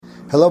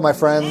Hello, my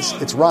friends.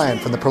 It's Ryan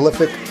from the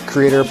Prolific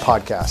Creator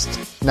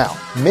Podcast. Now,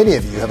 many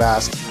of you have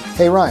asked,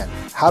 hey, Ryan,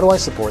 how do I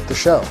support the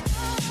show?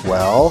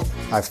 Well,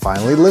 I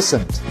finally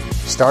listened.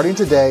 Starting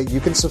today, you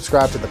can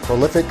subscribe to the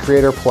Prolific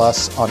Creator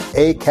Plus on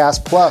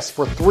Acast Plus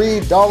for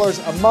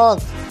 $3 a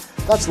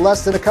month. That's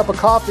less than a cup of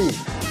coffee.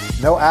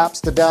 No apps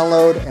to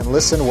download and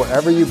listen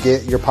wherever you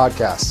get your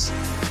podcasts.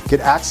 Get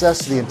access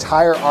to the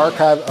entire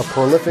archive of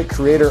Prolific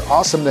Creator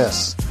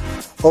awesomeness.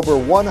 Over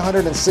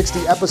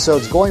 160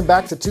 episodes going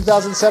back to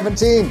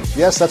 2017.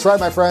 Yes, that's right,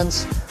 my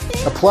friends.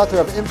 A plethora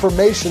of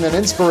information and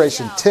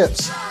inspiration,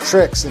 tips,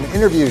 tricks, and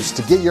interviews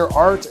to get your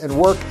art and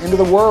work into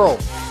the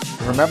world.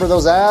 And remember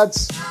those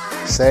ads?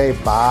 Say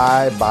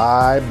bye,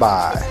 bye,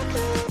 bye.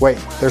 Wait,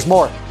 there's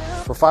more.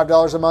 For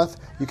 $5 a month,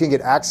 you can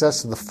get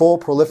access to the full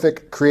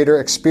Prolific Creator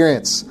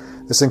experience.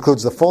 This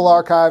includes the full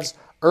archives,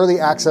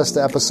 early access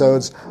to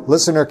episodes,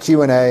 listener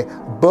Q&A,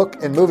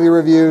 book and movie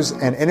reviews,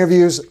 and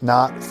interviews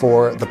not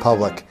for the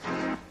public.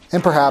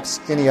 And perhaps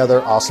any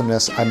other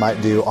awesomeness I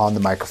might do on the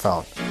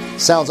microphone.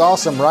 Sounds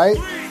awesome, right?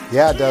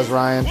 Yeah, it does,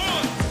 Ryan.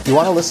 If you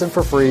want to listen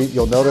for free,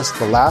 you'll notice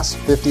the last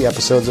 50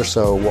 episodes or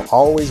so will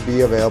always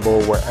be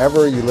available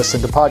wherever you listen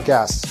to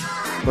podcasts.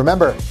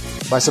 Remember,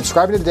 by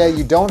subscribing today,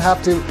 you don't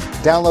have to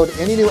download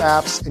any new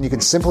apps, and you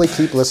can simply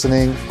keep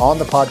listening on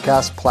the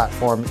podcast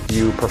platform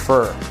you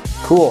prefer.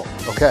 Cool.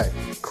 Okay.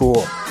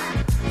 Cool.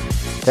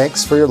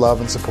 Thanks for your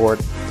love and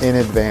support in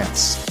advance.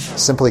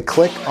 Simply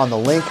click on the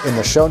link in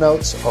the show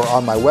notes or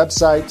on my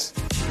website,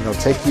 and it'll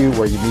take you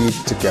where you need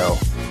to go.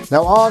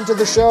 Now on to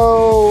the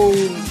show.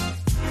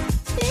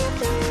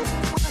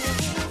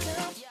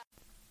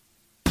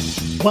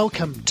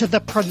 Welcome to the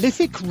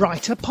Prolific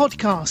Writer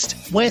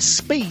Podcast, where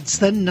speed's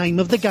the name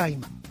of the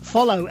game.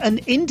 Follow an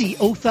indie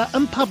author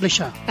and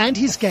publisher and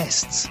his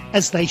guests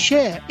as they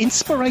share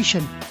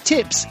inspiration,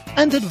 tips,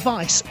 and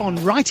advice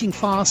on writing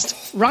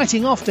fast,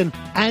 writing often,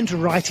 and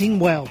writing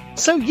well,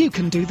 so you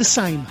can do the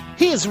same.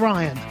 Here's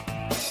Ryan.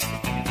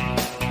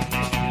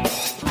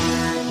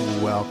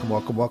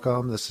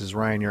 Welcome. This is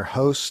Ryan, your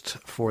host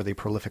for the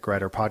Prolific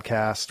Writer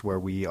Podcast, where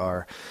we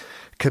are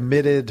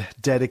committed,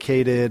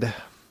 dedicated,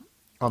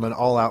 on an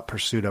all-out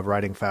pursuit of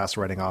writing fast,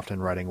 writing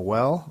often, writing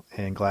well,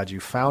 and glad you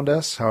found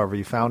us, however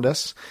you found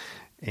us.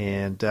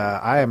 And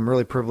I am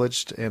really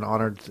privileged and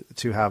honored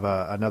to have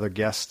another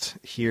guest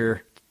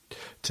here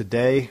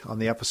today on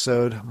the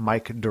episode,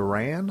 Mike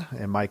Duran.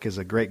 And Mike is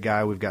a great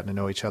guy. We've gotten to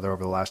know each other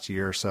over the last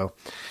year or so,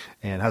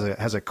 and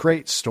has a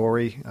great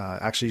story.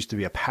 Actually used to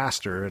be a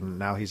pastor, and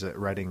now he's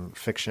writing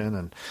fiction,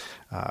 and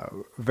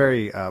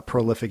very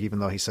prolific, even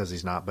though he says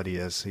he's not, but he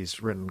is.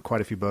 He's written quite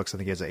a few books. I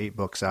think he has 8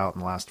 books out in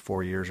the last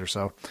 4 years or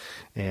so,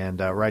 and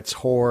writes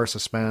horror,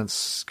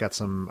 suspense, got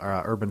some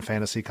urban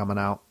fantasy coming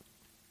out.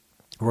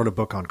 Wrote a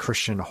book on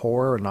Christian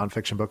horror, a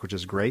nonfiction book, which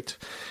is great.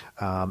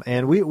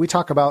 And we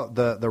talk about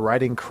the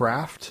writing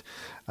craft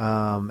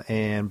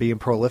and being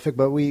prolific,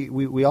 but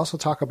we also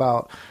talk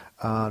about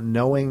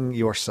knowing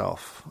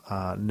yourself,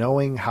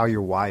 knowing how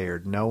you're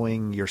wired,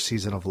 knowing your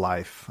season of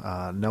life,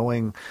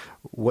 knowing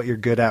what you're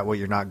good at, what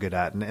you're not good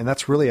at. And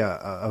that's really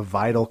a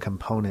vital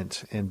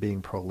component in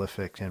being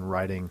prolific and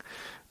writing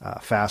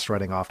fast,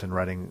 writing often,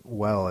 writing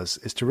well, is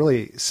to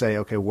really say,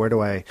 okay,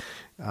 where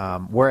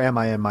am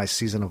I in my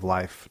season of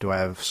life? Do I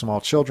have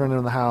small children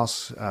in the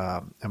house?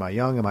 Am I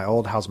young? Am I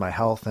old? How's my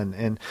health?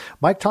 And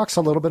Mike talks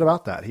a little bit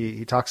about that.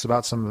 He talks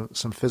about some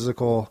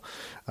physical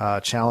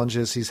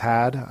challenges he's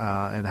had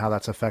and how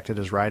that's affected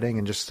his writing,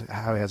 and just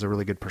how he has a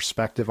really good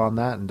perspective on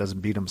that and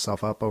doesn't beat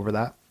himself up over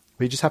that.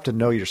 But you just have to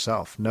know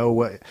yourself, know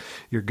what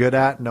you're good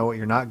at, know what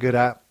you're not good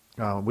at.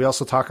 We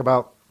also talk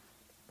about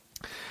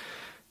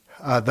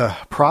the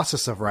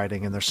process of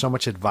writing, and there's so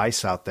much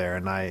advice out there.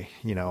 And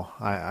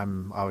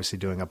I'm obviously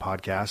doing a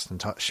podcast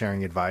and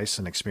sharing advice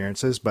and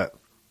experiences, but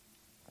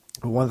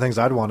one of the things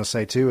I'd want to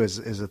say too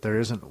is that there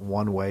isn't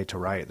one way to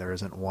write. There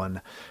isn't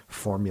one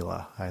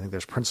formula. I think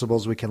there's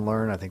principles we can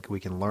learn. I think we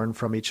can learn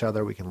from each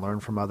other. We can learn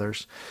from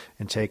others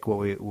and take what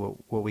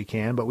we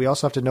can, but we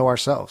also have to know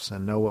ourselves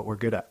and know what we're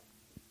good at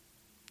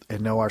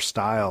and know our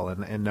style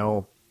and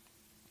know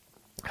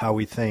how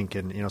we think.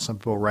 And, some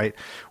people write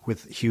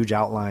with huge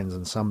outlines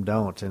and some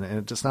don't. And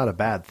it's just not a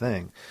bad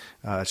thing.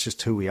 It's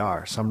just who we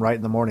are. Some write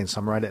in the morning,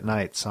 some write at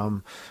night,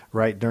 some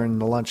write during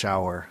the lunch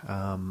hour,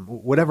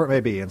 whatever it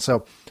may be. And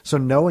so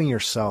knowing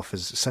yourself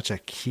is such a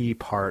key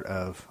part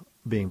of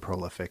being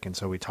prolific. And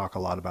so we talk a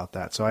lot about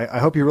that. So I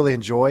hope you really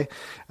enjoy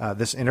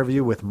this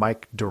interview with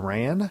Mike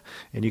Duran,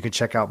 and you can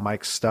check out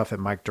Mike's stuff at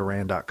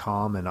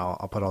mikeduran.com, and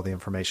I'll put all the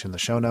information in the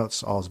show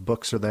notes. All his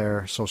books are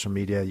there, social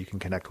media, you can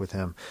connect with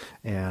him,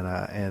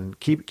 and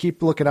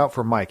keep looking out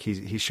for Mike.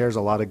 He shares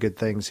a lot of good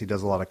things. He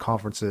does a lot of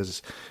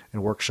conferences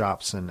and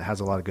workshops and has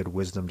a lot of good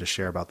wisdom to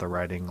share about the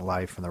writing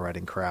life and the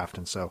writing craft.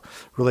 And so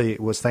really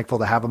was thankful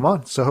to have him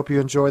on. So hope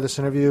you enjoy this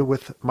interview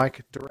with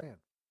Mike Duran.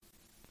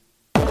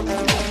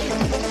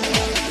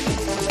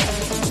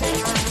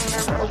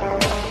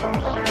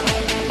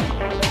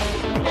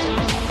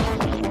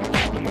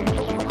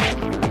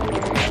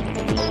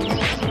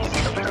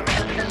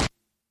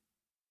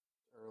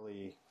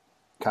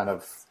 kind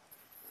of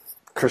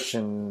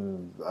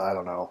Christian, I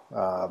don't know,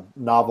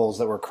 novels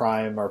that were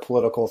crime or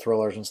political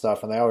thrillers and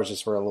stuff, and they always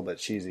just were a little bit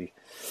cheesy.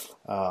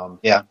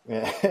 Yeah.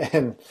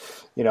 And,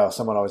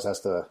 someone always has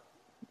to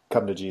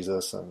come to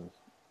Jesus and,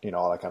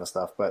 all that kind of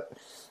stuff. But,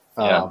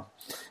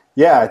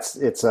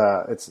 it's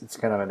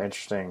kind of an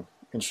interesting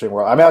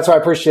world. I mean, that's why I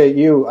appreciate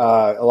you.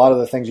 A lot of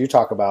the things you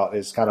talk about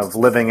is kind of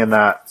living in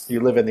that.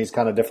 You live in these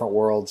kind of different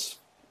worlds,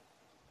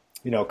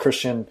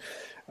 Christian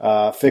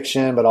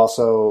fiction, but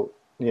also,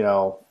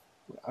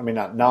 I mean,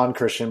 not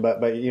non-Christian,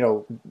 but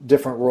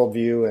different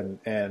worldview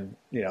and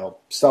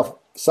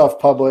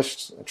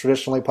self-published,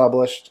 traditionally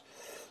published.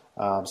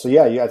 I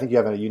think you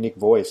have a unique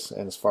voice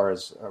as far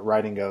as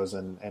writing goes,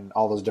 and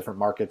all those different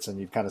markets, and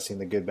you've kind of seen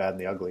the good, bad,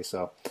 and the ugly.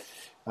 So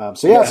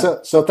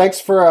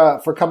thanks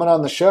for coming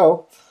on the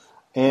show.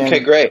 And,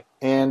 okay, great.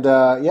 And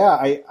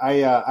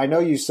I know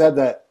you said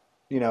that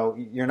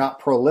you're not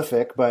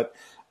prolific, but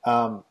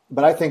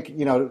I think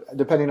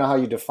depending on how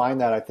you define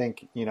that, I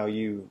think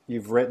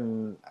you've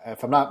written,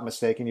 if I'm not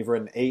mistaken, you've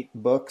written 8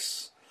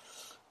 books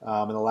in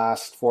the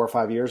last 4 or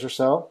 5 years or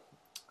so.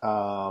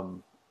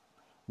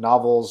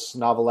 Novels,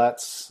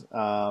 novelettes.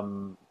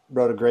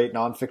 Wrote a great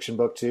nonfiction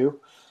book too,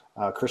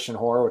 Christian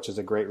Horror, which is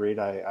a great read.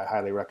 I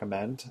highly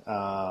recommend.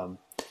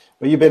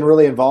 But you've been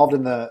really involved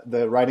in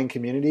the writing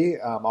community.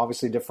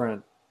 Obviously,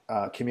 different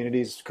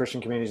communities, Christian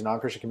communities,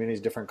 non-Christian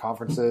communities, different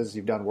conferences.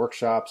 You've done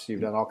workshops.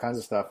 You've done all kinds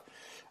of stuff.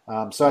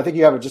 So I think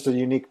you have just a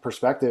unique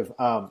perspective.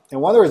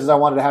 And one of the reasons I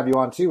wanted to have you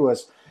on too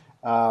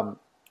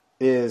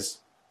is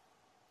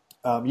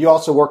you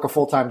also work a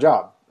full-time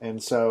job.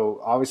 And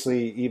so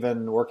obviously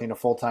even working a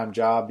full-time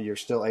job, you're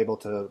still able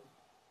to,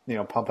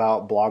 pump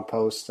out blog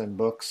posts and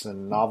books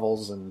and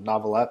novels and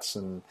novelettes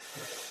and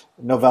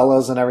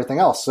novellas and everything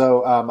else.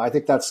 So I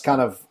think that's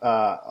kind of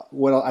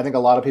what I think a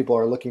lot of people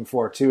are looking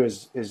for too,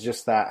 is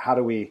just that how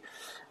do we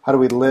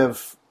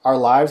live our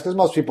lives? Because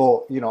most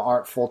people,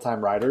 aren't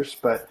full-time writers,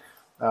 but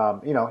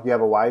you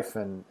have a wife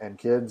and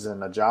kids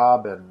and a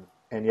job,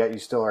 and yet you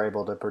still are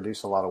able to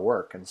produce a lot of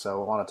work. And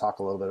so I want to talk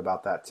a little bit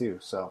about that too.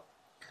 So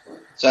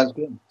sounds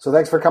good. So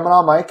thanks for coming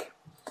on, Mike.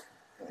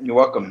 You're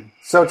welcome.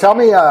 So tell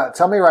me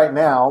right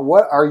now,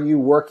 what are you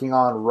working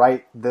on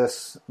right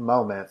this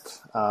moment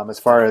as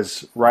far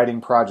as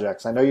writing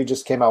projects? I know you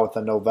just came out with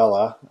a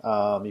novella.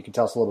 You can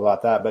tell us a little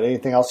about that, but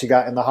anything else you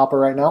got in the hopper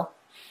right now?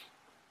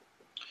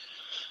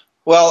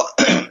 Well,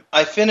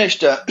 I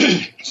finished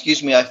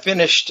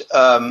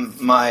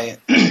my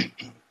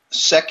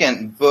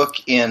second book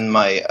in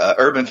my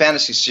urban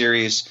fantasy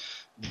series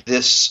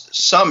this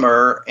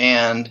summer,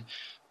 and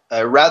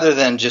rather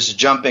than just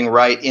jumping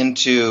right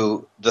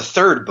into the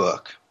third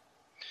book,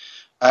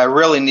 I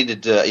really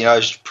needed to, I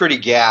was pretty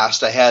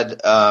gassed. I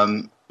had,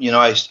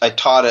 I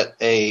taught at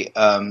the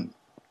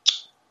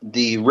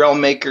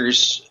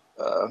Realmmakers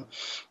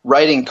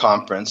writing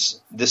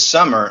conference this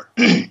summer,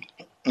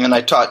 and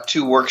I taught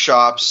 2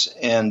 workshops,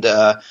 and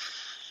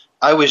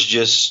I was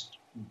just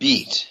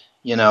beat.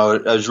 I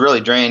was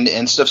really drained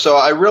and stuff. So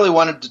I really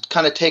wanted to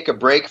kind of take a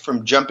break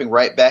from jumping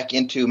right back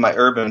into my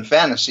urban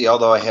fantasy,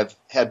 although I have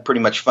had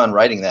pretty much fun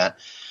writing that.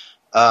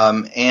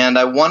 And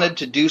I wanted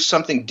to do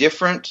something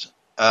different.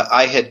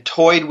 I had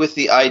toyed with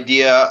the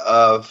idea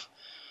of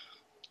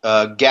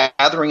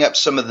gathering up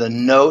some of the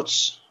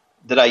notes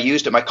that I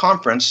used at my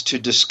conference to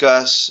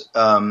discuss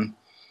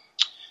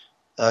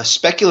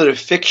speculative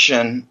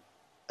fiction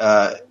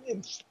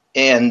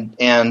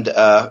and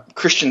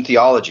Christian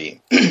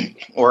theology,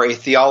 or a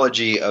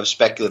theology of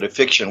speculative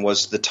fiction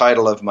was the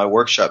title of my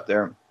workshop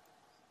there.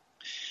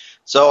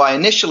 So I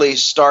initially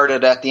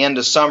started at the end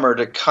of summer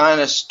to kind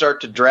of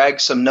start to drag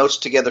some notes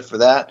together for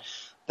that.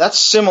 That's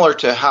similar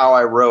to how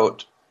I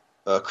wrote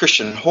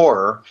Christian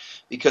Horror,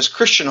 because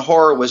Christian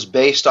Horror was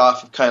based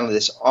off of kind of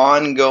this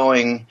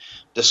ongoing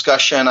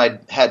discussion.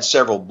 I'd had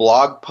several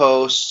blog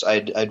posts.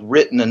 I'd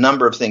written a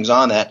number of things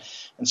on that.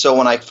 And so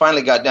when I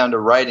finally got down to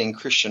writing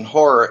Christian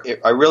Horror,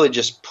 I really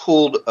just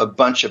pulled a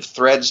bunch of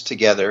threads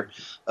together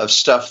of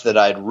stuff that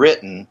I'd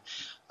written.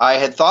 I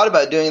had thought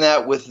about doing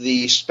that with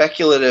the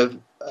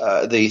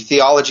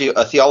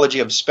theology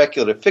of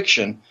speculative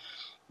fiction,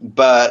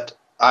 but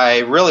I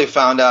really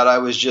found out I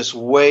was just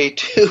way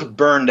too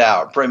burned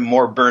out, probably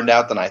more burned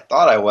out than I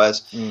thought I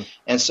was.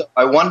 And so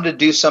I wanted to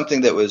do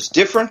something that was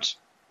different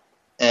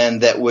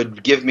and that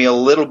would give me a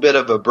little bit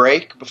of a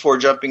break before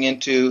jumping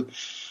into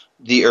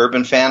the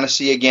urban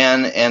fantasy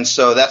again. And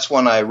so that's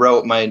when I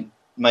wrote my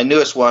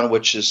newest one,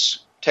 which is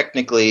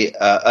technically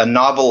a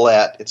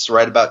novelette. It's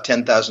right about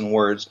 10,000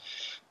 words.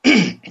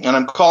 And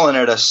I'm calling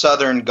it a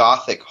Southern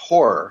Gothic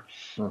horror.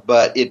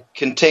 But it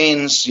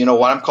contains,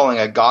 what I'm calling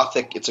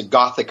it's a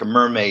Gothic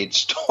mermaid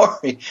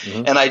story.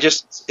 And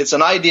it's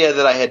an idea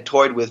that I had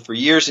toyed with for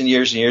years and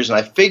years and years. And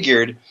I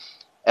figured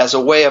as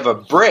a way of a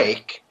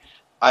break,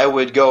 I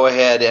would go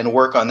ahead and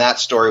work on that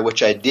story,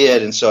 which I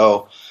did. And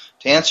so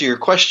to answer your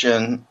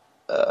question,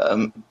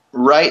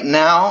 right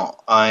now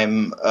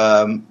I'm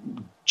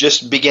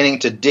just beginning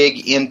to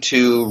dig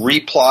into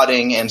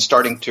replotting and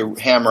starting to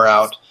hammer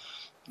out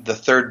the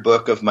third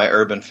book of my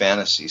urban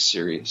fantasy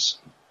series.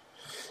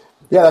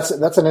 Yeah,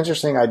 that's an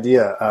interesting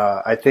idea.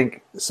 I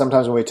think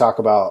sometimes when we talk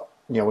about,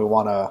 we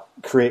want to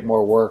create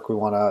more work, we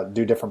want to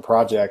do different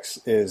projects,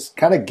 is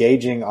kind of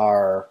gauging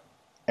our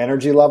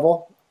energy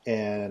level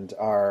and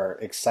our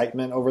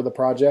excitement over the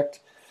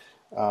project.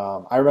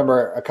 I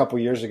remember a couple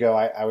years ago,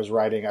 I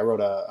wrote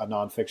a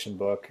nonfiction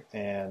book,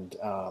 and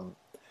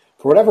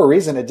for whatever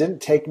reason, it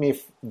didn't take me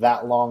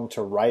that long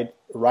to write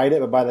it.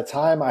 But by the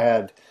time I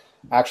had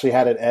actually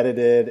had it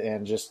edited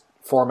and just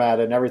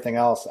formatted and everything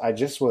else, I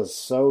just was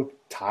so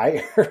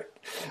tired.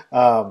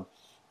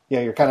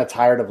 You're kind of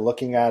tired of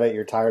looking at it.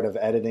 You're tired of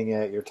editing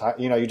it.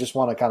 You just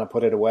want to kind of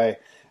put it away.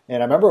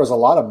 And I remember it was a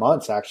lot of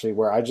months actually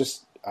where I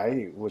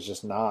was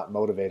just not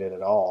motivated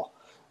at all.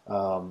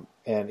 And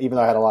even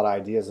though I had a lot of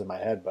ideas in my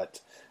head, but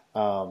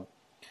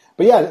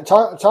yeah,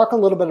 talk a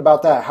little bit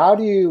about that. How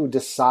do you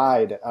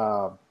decide,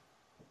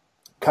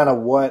 kind of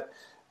what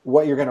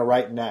you're going to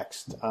write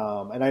next?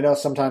 And I know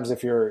sometimes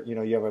if you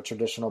have a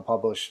traditional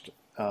published,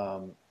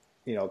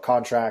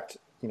 contract,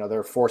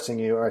 they're forcing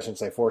you, or I shouldn't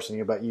say forcing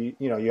you, but you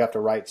have to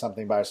write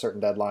something by a certain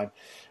deadline.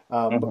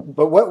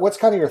 But what's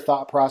kind of your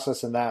thought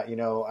process in that?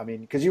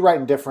 Because you write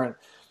in different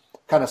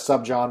kind of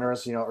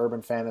subgenres,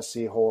 urban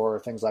fantasy, horror,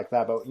 things like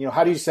that. But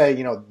how do you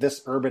say,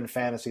 this urban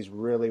fantasy is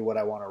really what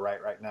I want to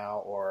write right now,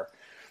 or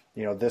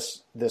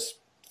this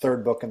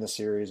third book in the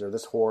series, or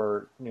this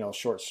horror,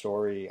 short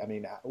story?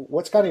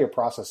 What's kind of your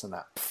process in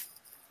that?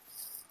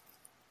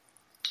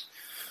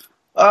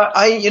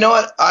 I'm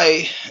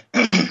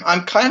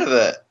kind of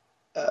a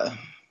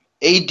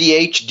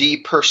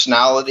ADHD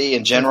personality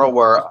in general,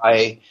 where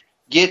I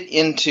get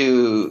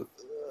into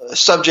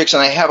subjects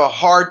and I have a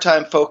hard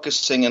time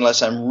focusing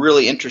unless I'm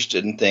really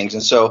interested in things.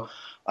 And so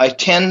I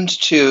tend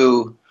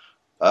to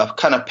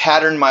kind of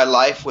pattern my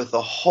life with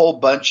a whole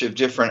bunch of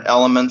different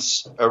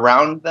elements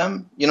around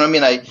them.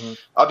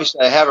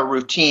 Obviously I have a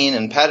routine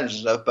and patterns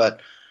and stuff, but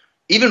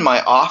even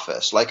my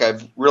office, like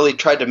I've really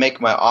tried to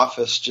make my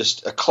office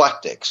just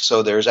eclectic.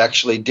 So there's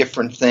actually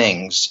different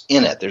things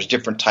in it. There's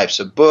different types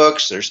of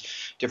books. There's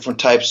different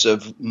types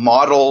of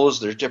models.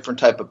 There's different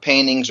type of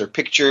paintings or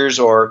pictures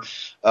or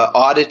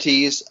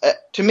oddities.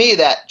 To me,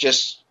 that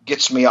just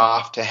gets me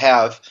off to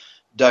have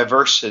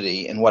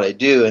diversity in what I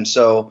do. And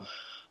so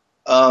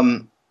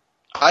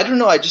I don't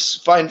know. I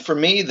just find for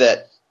me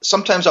that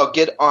sometimes I'll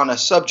get on a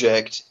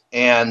subject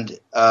and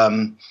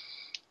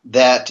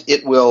that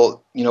it will,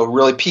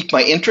 really pique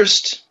my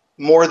interest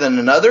more than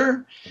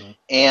another. Mm-hmm.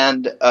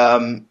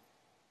 And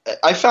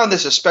I found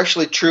this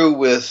especially true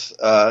with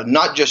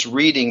not just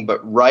reading, but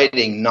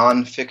writing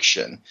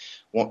nonfiction.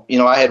 Well,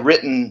 I had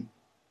written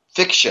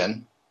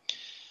fiction,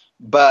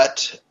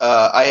 but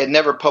I had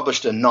never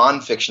published a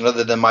nonfiction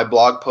other than my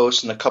blog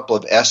posts and a couple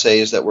of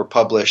essays that were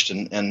published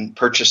and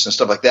purchased and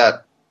stuff like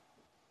that.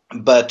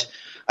 But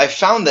I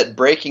found that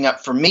breaking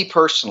up, for me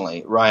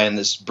personally, Ryan,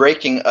 this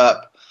breaking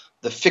up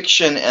the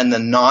fiction and the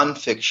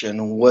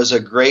nonfiction was a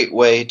great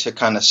way to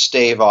kind of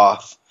stave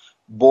off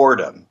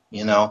boredom,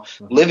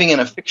 mm-hmm. Living in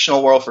a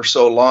fictional world for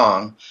so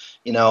long,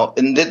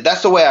 and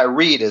that's the way I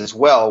read as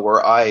well,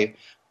 where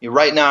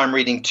right now I'm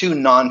reading 2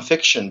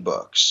 nonfiction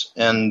books.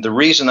 And the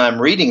reason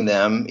I'm reading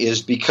them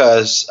is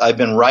because I've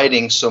been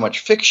writing so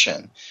much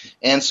fiction.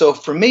 And so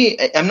for me,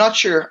 I'm not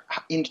sure,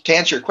 to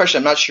answer your question,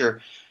 I'm not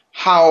sure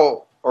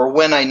how or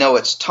when I know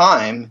it's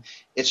time.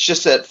 It's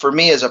just that for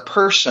me as a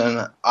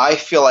person, I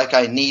feel like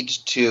I need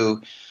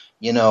to,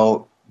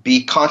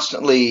 be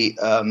constantly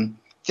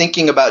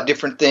thinking about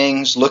different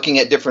things, looking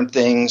at different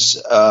things.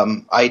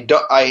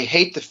 I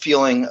hate the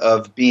feeling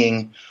of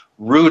being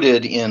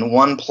rooted in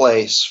one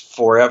place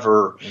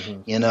forever,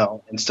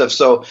 mm-hmm. And stuff.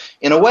 So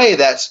in a way,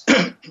 that's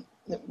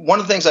one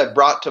of the things I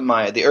brought to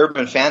the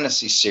urban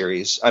fantasy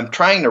series. I'm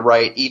trying to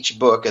write each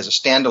book as a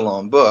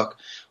standalone book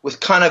with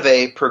kind of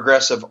a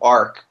progressive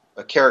arc,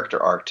 a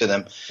character arc to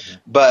them. Mm-hmm.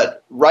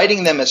 But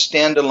writing them as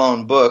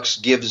standalone books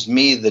gives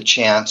me the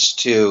chance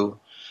to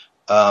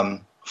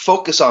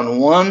focus on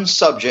one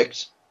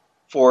subject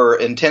for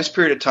an intense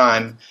period of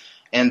time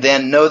and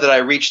then know that I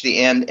reach the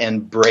end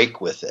and break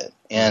with it.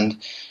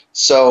 And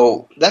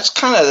so that's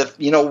kind of,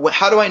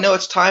 how do I know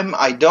it's time?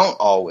 I don't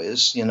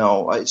always,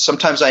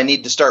 sometimes I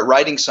need to start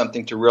writing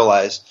something to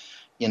realize,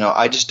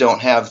 I just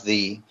don't have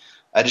the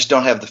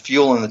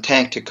fuel in the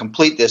tank to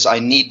complete this. I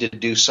need to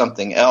do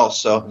something else.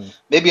 So mm-hmm.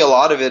 maybe a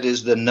lot of it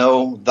is the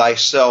know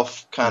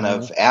thyself kind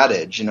mm-hmm. of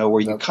adage, where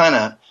you kind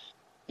of,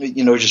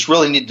 just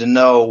really need to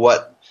know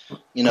what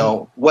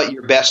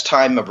your best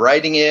time of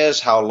writing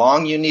is, how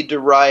long you need to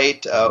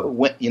write,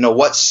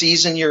 what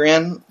season you're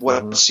in,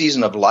 what mm-hmm.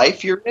 season of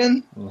life you're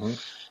in, mm-hmm.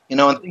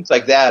 And things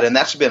like that. And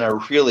that's been a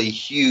really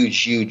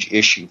huge, huge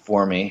issue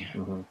for me.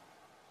 Mm-hmm.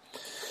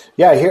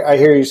 Yeah, I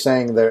hear you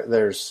saying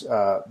there is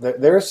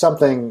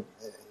something,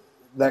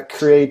 that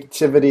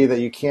creativity that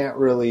you can't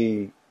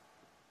really,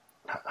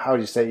 how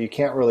do you say it? You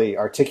can't really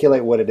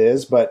articulate what it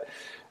is, but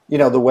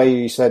the way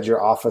you said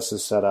your office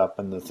is set up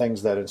and the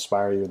things that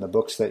inspire you and the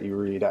books that you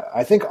read,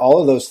 I think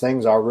all of those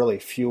things are really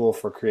fuel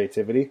for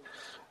creativity.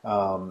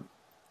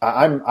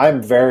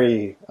 I'm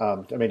very, I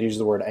mean, to use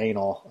the word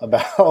anal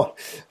about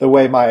the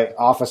way my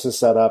office is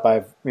set up. I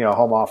have, a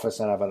home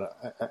office and I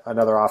have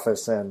another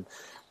office, and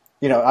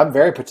I'm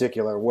very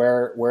particular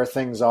where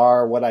things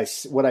are, what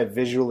I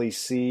visually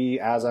see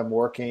as I'm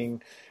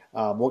working,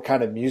 what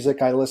kind of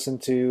music I listen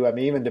to. I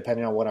mean, even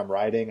depending on what I'm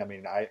writing. I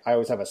mean, I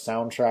always have a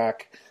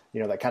soundtrack,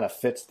 that kind of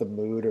fits the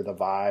mood or the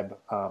vibe.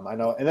 I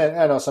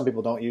know some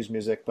people don't use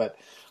music, but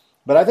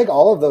I think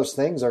all of those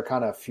things are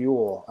kind of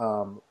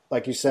fuel.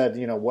 Like you said,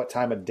 what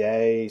time of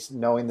day,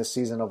 knowing the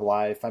season of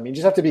life. I mean, you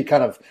just have to be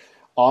kind of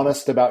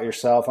honest about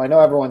yourself. I know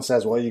everyone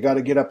says, well, you got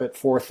to get up at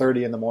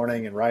 4:30 in the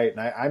morning and write.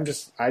 And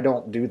I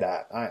don't do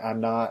that.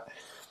 I'm not,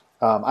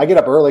 I get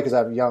up early because I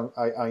have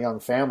a young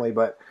family,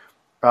 but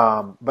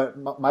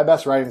my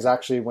best writing is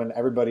actually when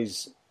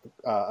everybody's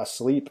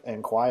asleep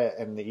and quiet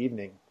in the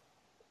evening.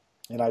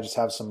 And I just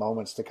have some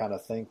moments to kind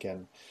of think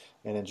and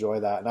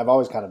enjoy that. And I've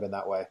always kind of been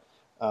that way.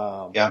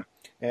 Yeah.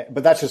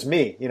 But that's just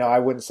me. I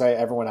wouldn't say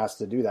everyone has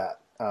to do that.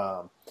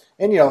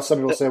 And some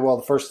people say, well,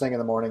 the first thing in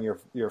the morning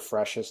you're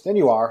freshest, and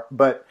you are.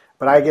 But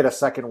I get a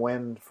second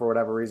wind for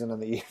whatever reason in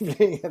the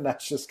evening, and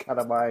that's just kind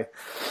of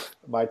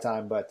my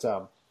time. But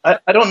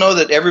I don't know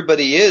that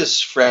everybody is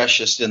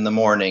freshest in the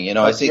morning.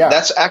 I think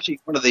that's actually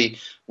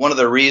one of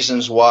the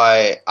reasons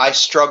why I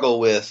struggle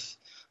with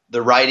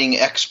the writing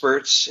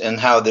experts and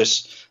how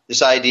this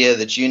idea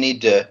that you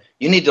need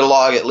to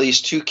log at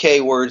least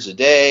 2K words a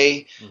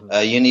day.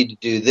 Mm-hmm. You need to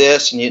do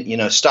this, and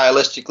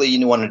stylistically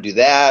you want to do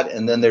that,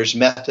 and then there's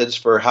methods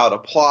for how to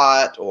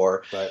plot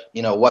or right.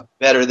 What's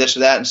better, this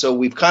or that. And so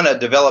we've kind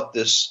of developed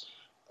this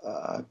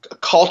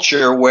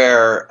culture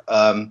where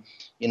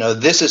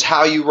this is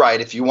how you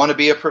write. If you want to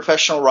be a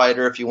professional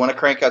writer, if you want to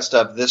crank out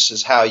stuff, this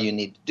is how you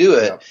need to do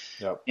it.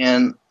 Yep.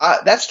 And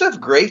that stuff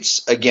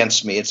grates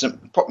against me. It's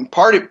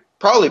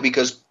probably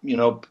because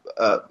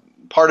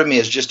part of me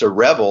is just a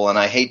rebel, and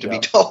I hate to be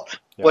told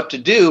what to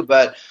do,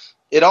 but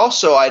it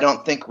also, I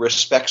don't think,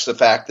 respects the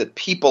fact that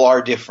people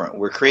are different.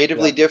 We're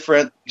creatively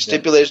different,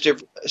 stipulate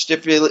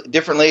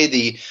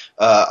differently.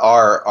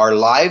 Our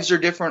lives are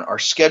different, our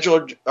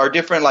schedule are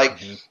different.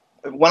 Like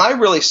when I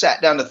really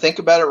sat down to think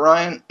about it,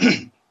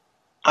 Ryan,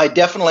 I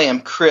definitely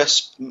am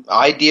crisp,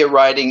 idea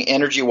writing,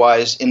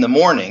 energy-wise in the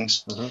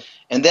mornings,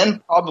 and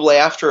then probably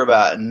after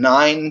about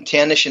 9,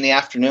 10-ish in the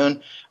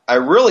afternoon, I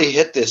really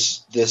hit this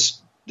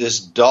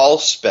dull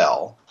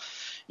spell,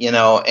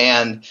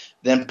 and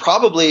then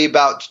probably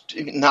about,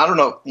 I don't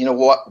know,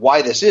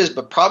 why this is,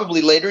 but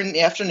probably later in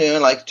the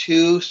afternoon, like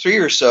 2, 3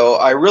 or so,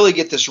 I really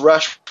get this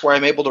rush where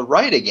I'm able to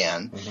write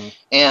again.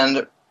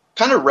 And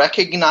kind of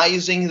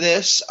recognizing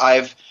this,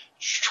 I've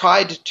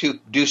tried to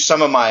do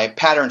some of my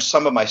patterns,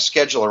 some of my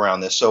schedule around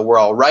this. So where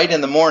I'll write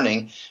in the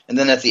morning, and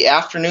then at the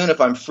afternoon,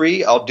 if I'm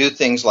free, I'll do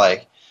things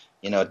like,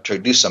 to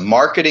do some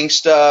marketing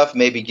stuff,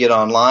 maybe get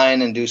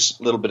online and do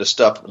a little bit of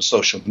stuff on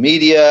social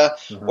media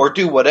or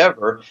do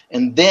whatever.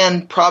 And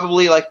then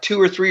probably like 2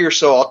 or 3 or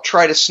so, I'll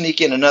try to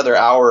sneak in another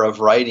hour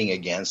of writing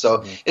again.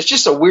 So it's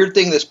just a weird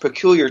thing that's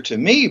peculiar to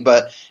me,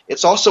 but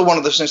it's also one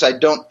of those things I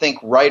don't think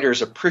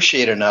writers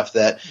appreciate enough,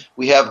 that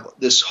we have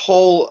this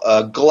whole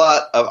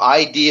glut of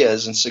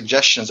ideas and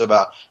suggestions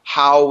about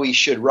how we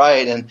should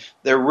write. And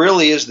there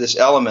really is this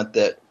element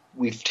that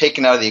we've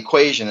taken out of the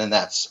equation, and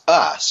that's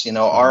us,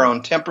 our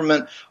own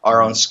temperament,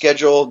 our own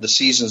schedule, the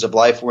seasons of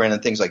life we're in,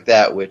 and things like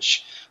that,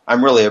 which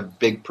I'm really a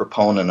big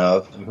proponent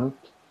of. No,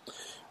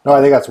 I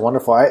think that's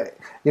wonderful.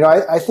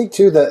 I think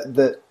too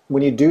that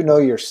when you do know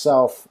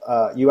yourself,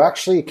 you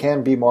actually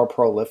can be more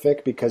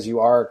prolific because you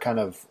are kind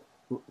of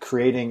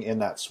creating in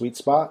that sweet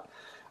spot.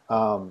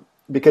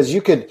 Because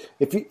you could,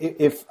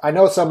 if I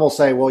know some will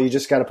say, well, you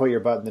just got to put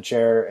your butt in the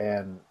chair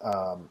and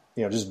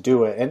just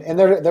do it. And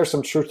there's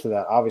some truth to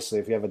that. Obviously,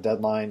 if you have a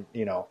deadline,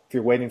 if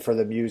you're waiting for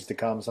the muse to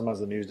come, sometimes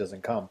the muse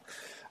doesn't come.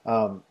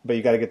 But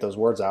you got to get those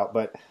words out.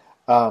 But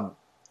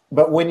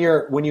when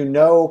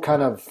you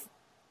kind of,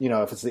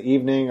 if it's the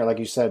evening or like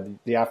you said,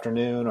 the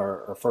afternoon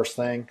or first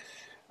thing,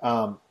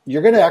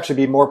 you're going to actually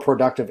be more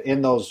productive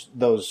in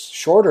those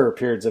shorter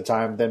periods of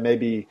time than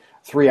maybe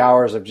 3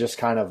 hours of just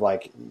kind of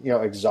like,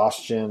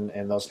 exhaustion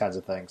and those kinds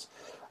of things.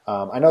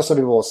 I know some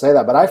people will say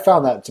that, but I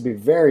found that to be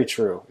very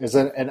true. Is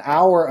an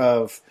hour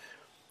of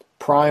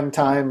prime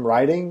time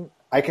writing,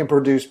 I can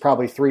produce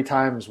probably 3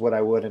 times what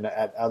I would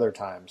at other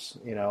times,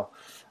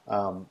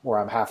 where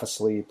I'm half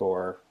asleep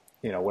or,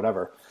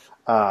 whatever.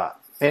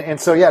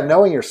 And so,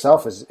 knowing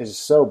yourself is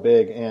so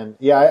big. And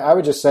I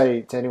would just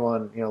say to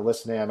anyone,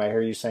 listening, I might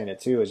hear you saying it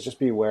too, is just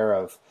be aware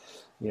of,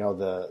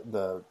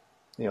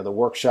 the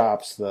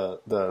workshops,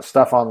 the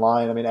stuff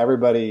online. I mean,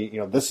 everybody,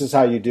 this is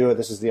how you do it.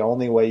 This is the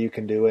only way you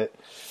can do it.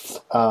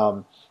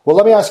 Well,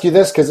 let me ask you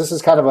this, because this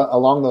is kind of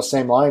along those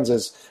same lines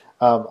is,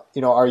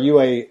 are you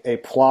a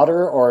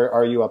plotter or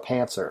are you a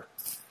pantser?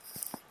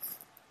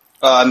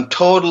 I'm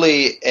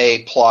totally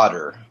a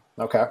plotter.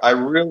 Okay. I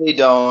really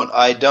don't.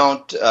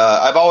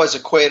 I've always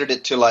equated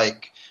it to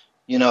like,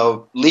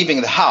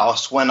 leaving the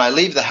house. When I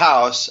leave the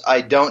house, I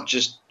don't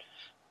just,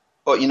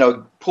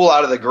 pull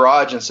out of the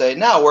garage and say,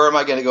 now where am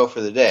I going to go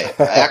for the day?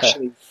 I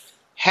actually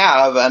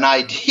have an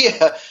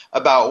idea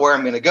about where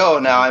I'm going to go.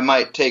 Now, I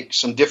might take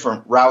some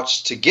different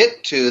routes to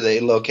get to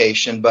the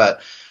location,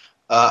 but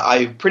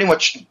I pretty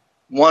much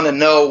want to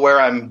know where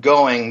I'm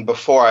going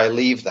before I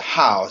leave the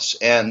house.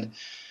 And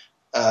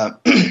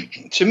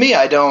to me,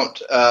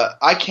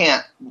 I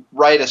can't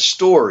write a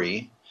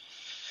story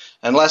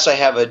unless I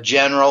have a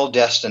general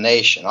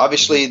destination.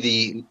 Obviously,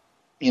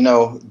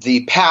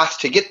 the path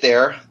to get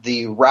there,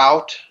 the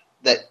route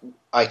that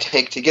I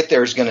take to get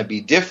there is going to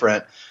be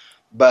different.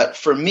 But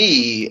for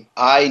me,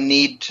 I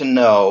need to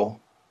know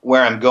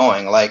where I'm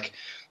going. Like,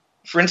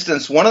 for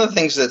instance, one of the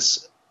things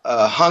that's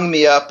hung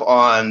me up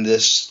on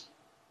this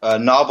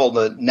novel,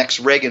 the next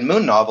Reagan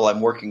Moon novel I'm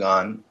working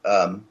on,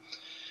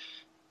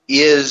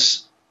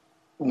 is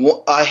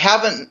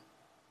I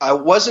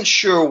wasn't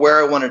sure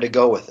where I wanted to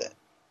go with it.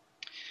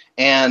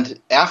 And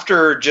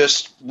after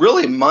just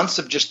really months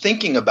of just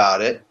thinking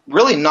about it,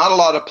 really not a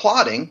lot of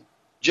plotting,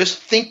 just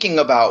thinking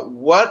about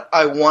what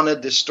I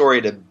wanted this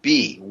story to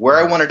be, where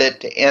I wanted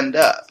it to end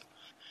up,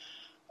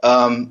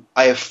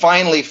 I have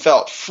finally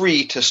felt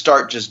free to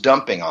start just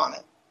dumping on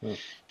it.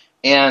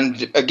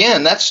 And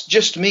again, that's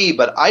just me,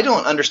 but I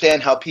don't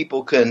understand how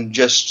people can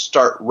just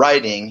start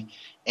writing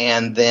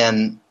and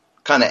then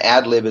kind of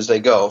ad-lib as they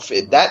go.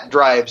 That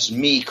drives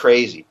me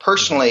crazy.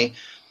 Personally,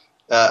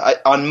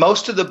 on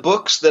most of the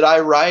books that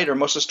I write or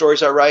most of the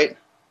stories I write,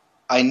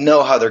 I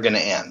know how they're going to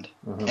end.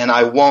 And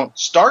I won't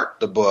start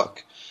the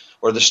book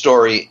or the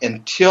story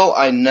until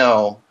I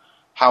know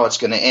how it's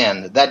going to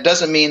end. That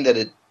doesn't mean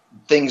that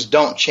things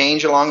don't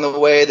change along the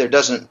way. There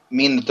doesn't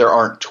mean that there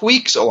aren't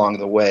tweaks along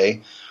the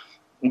way.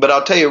 But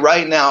I'll tell you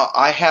right now,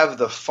 I have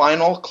the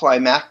final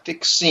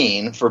climactic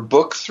scene for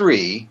book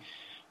 3,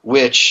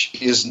 which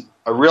is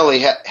I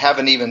really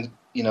haven't even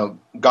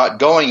got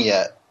going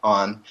yet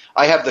on.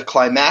 I have the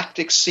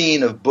climactic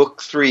scene of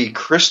book 3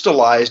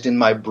 crystallized in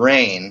my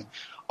brain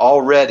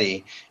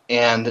already,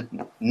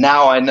 and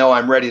now I know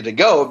I'm ready to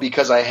go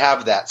because I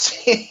have that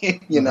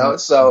scene.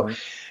 So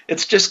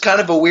it's just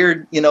kind of a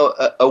weird,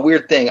 a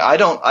weird thing. I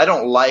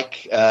don't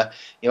like,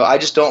 I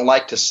just don't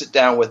like to sit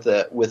down with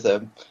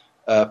a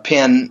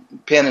pen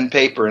and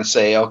paper and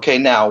say, okay,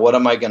 now what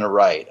am I going to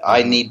write?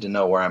 I need to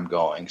know where I'm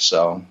going.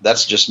 So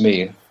that's just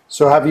me.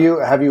 So have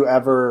you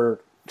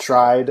ever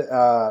tried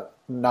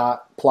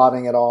not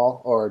plotting at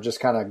all, or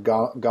just kind of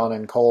gone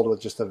in cold with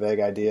just a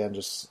vague idea and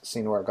just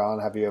seen where it gone?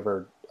 Have you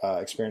ever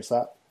experienced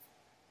that?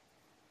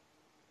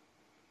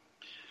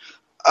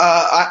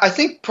 I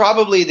think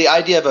probably the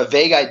idea of a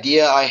vague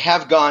idea, I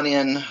have gone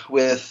in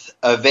with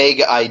a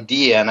vague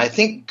idea, and I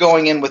think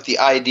going in with the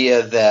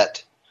idea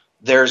that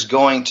there's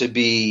going to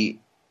be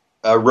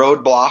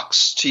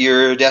roadblocks to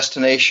your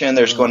destination,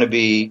 there's going to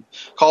be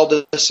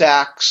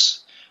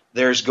cul-de-sacs,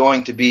 there's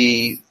going to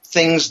be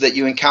things that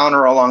you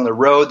encounter along the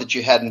road that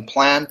you hadn't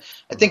planned.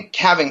 I think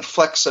having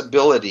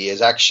flexibility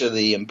is actually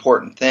the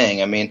important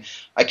thing. I mean,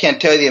 I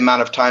can't tell you the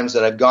amount of times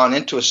that I've gone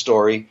into a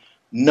story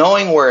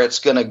knowing where it's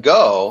going to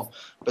go,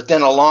 but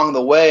then along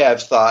the way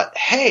I've thought,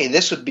 hey,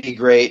 this would be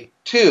great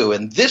too,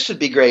 and this would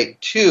be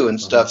great too,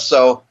 and stuff.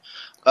 So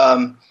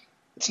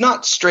it's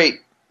not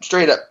straight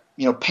up,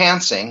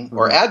 pantsing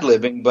or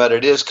ad-libbing, but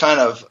it is kind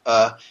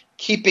of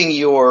keeping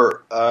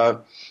your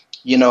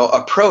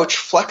approach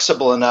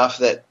flexible enough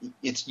that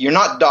you're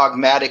not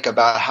dogmatic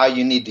about how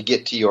you need to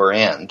get to your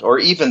end or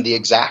even the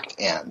exact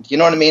end. You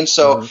know what I mean?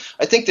 So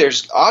I think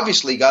there's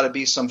obviously got to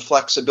be some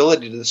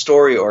flexibility to the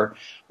story, or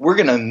we're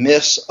going to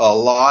miss a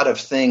lot of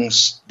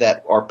things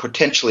that are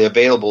potentially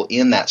available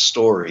in that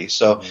story.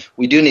 So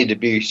we do need to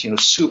be,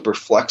 super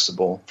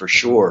flexible for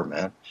sure,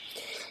 man.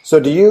 So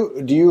do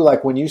you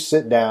like when you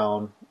sit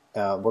down,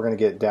 we're going to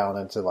get down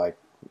into like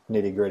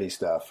nitty gritty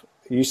stuff.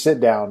 You sit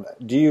down,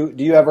 do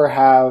you ever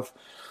have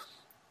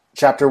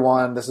chapter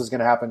 1, this is going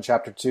to happen,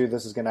 chapter 2,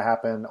 this is going to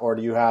happen, or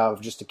do you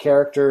have just a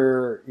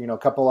character, a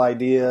couple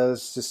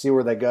ideas to see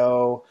where they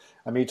go?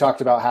 I mean, you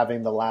talked about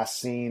having the last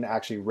scene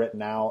actually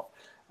written out.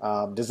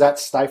 Does that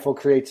stifle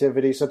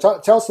creativity? So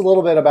tell us a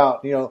little bit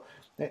about,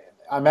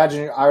 I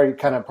imagine I already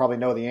kind of probably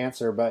know the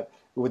answer, but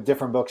with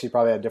different books, you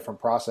probably have a different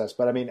process.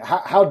 But I mean,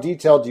 how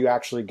detailed do you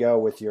actually go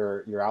with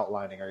your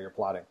outlining or your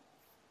plotting?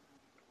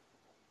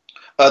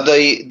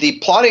 The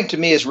plotting to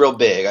me is real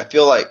big. I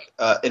feel like,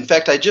 in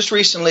fact, I just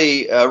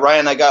recently,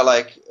 Ryan, I got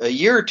like a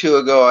year or two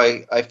ago,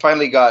 I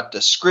finally got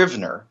a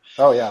Scrivener.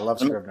 Oh yeah, I love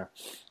Scrivener.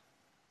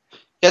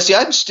 Yeah, see,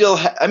 I'm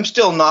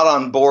still not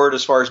on board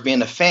as far as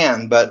being a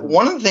fan, but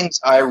one of the things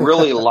I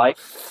really like,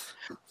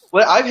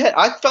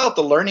 I felt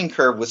the learning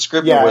curve with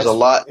Scrivener was a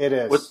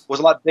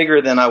lot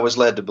bigger than I was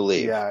led to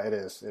believe. Yeah, it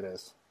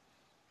is.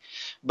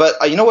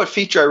 But you know what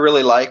feature I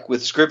really like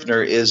with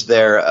Scrivener is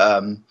their,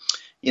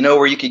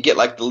 where you could get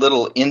like the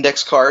little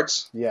index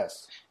cards.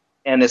 Yes.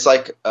 And it's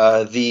like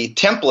the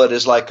template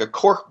is like a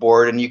cork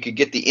board, and you could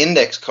get the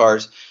index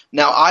cards.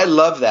 Now, I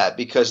love that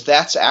because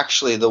that's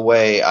actually the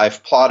way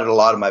I've plotted a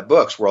lot of my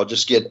books, where I'll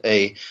just get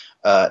a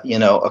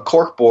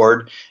cork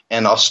board,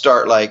 and I'll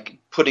start like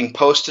putting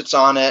Post-its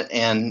on it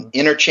and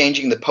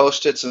interchanging the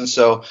Post-its. And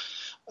so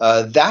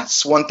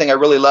that's one thing I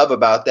really love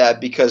about that,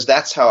 because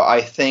that's how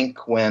I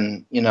think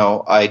when,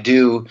 I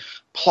do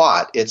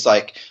plot. It's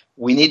like,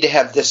 we need to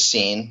have this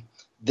scene,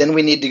 then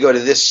we need to go to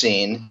this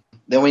scene,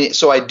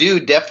 so I do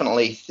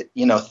definitely,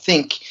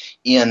 think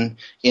in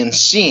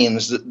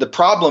scenes. The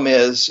problem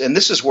is, and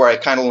this is where I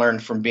kind of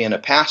learned from being a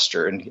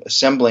pastor and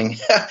assembling,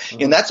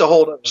 and that's a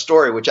whole other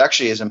story, which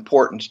actually is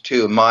important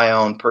to my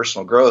own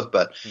personal growth.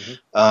 But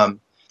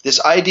this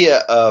idea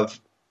of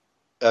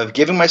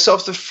giving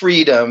myself the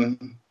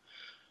freedom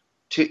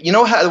to,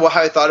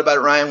 how I thought about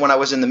it, Ryan, when I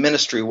was in the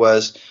ministry,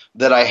 was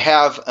that I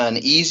have an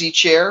easy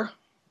chair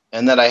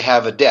and that I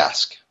have a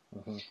desk.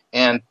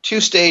 And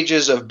 2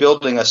 stages of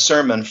building a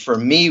sermon for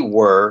me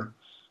were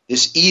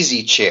this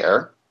easy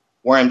chair,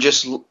 where I'm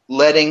just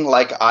letting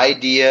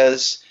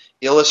ideas,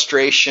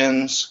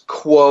 illustrations,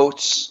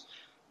 quotes,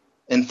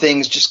 and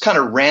things just kind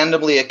of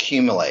randomly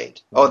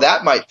accumulate. Oh,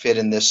 that might fit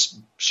in this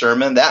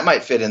sermon, that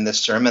might fit in this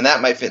sermon,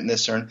 that might fit in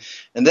this sermon.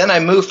 And then I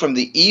move from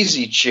the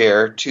easy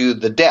chair to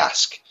the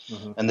desk.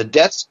 And the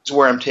desk is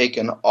where I'm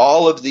taking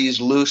all of these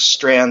loose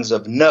strands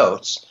of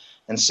notes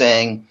and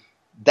saying,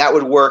 that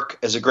would work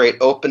as a great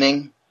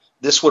opening,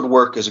 this would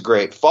work as a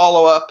great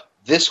follow-up,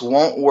 this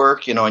won't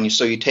work,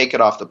 so you take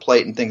it off the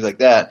plate and things like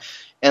that.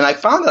 And I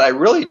found that I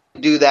really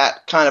do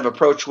that kind of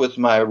approach with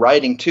my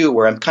writing too,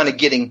 where I'm kind of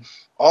getting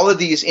all of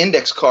these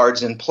index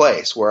cards in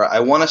place, where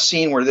I want a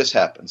scene where this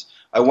happens,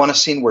 I want a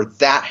scene where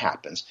that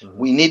happens,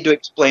 we need to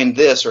explain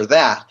this or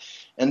that.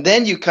 And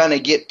then you kind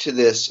of get to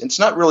this, it's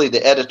not really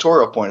the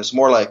editorial point, it's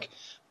more like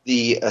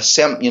the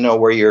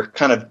where you're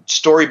kind of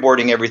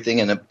storyboarding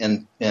everything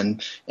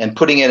and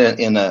putting it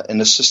in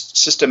a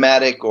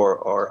systematic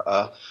or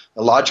a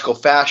logical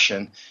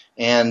fashion.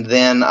 And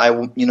then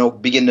I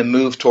begin to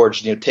move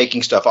towards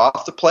taking stuff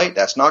off the plate.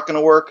 That's not going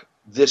to work.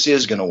 This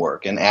is going to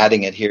work, and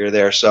adding it here or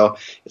there. So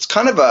it's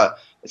kind of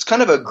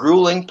a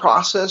grueling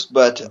process,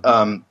 but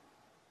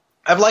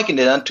I've likened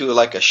it unto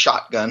like a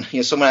shotgun.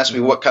 Someone asked me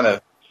what kind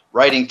of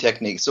writing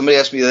technique. Somebody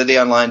asked me the other day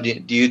online,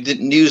 do you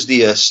use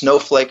the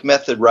snowflake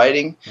method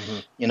writing?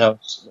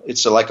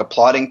 It's like a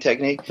plotting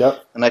technique.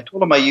 Yep. And I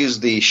told him I use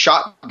the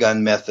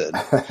shotgun method,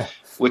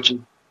 which is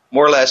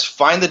more or less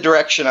find the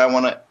direction I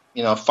want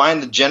to,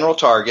 find the general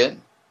target,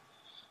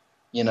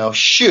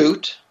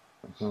 shoot,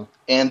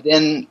 and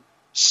then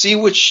see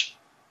which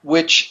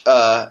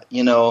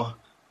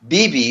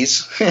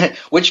BBs,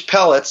 which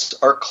pellets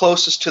are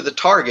closest to the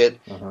target,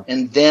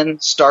 and then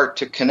start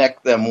to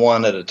connect them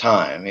one at a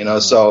time.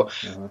 So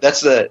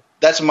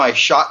that's my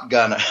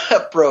shotgun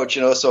approach.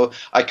 So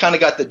I kind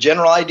of got the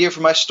general idea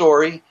for my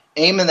story,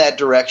 aim in that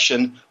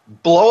direction,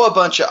 blow a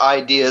bunch of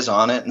ideas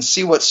on it, and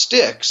see what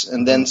sticks,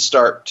 and then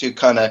start to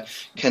kind of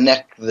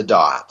connect the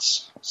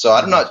dots. So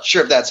I'm not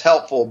sure if that's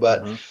helpful,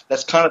 but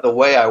that's kind of the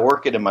way I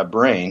work it in my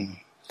brain.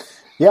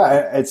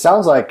 Yeah, it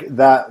sounds like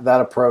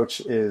that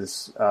approach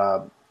is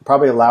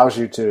probably allows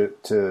you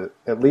to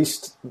at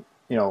least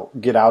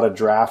get out a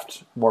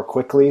draft more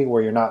quickly,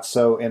 where you're not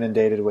so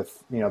inundated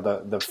with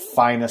the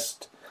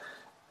finest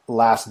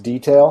last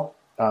detail,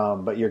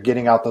 but you're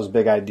getting out those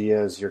big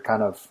ideas. You're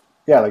kind of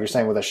like you're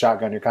saying with a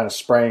shotgun, you're kind of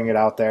spraying it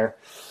out there,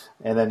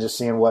 and then just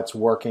seeing what's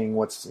working,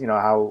 what's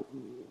how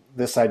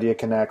this idea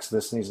connects,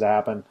 this needs to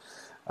happen.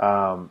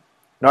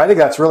 No, I think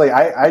that's really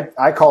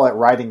I call it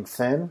writing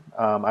thin.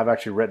 I've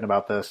actually written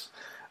about this.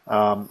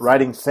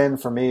 Writing thin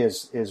for me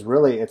is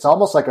really, it's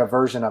almost like a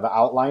version of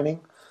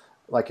outlining,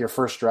 like your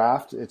first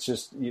draft. It's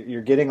just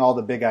you're getting all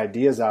the big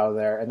ideas out of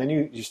there, and then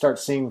you start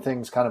seeing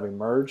things kind of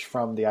emerge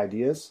from the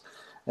ideas,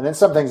 and then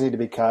some things need to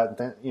be cut.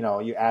 Then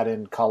you add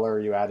in color,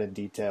 you add in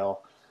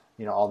detail,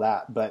 all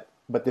that. But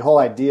the whole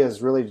idea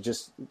is really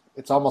just,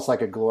 it's almost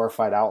like a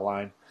glorified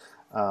outline.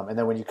 And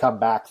then when you come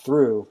back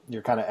through,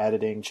 you're kind of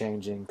editing,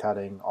 changing,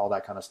 cutting, all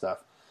that kind of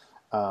stuff.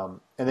 And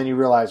then you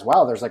realize,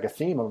 wow, there's like a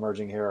theme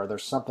emerging here, or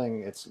there's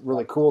something it's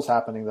really cool is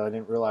happening that I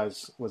didn't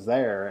realize was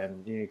there,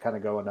 and you kind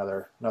of go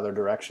another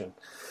direction.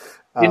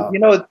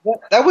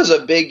 That was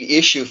a big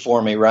issue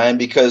for me, Ryan,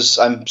 because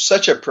I'm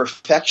such a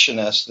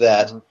perfectionist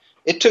that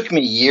it took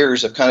me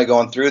years of kind of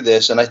going through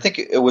this. And I think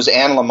it was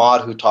Anne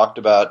Lamott who talked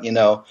about,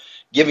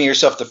 giving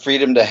yourself the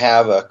freedom to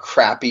have a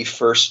crappy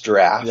first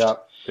draft.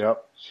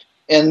 Yep.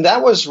 And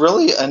that was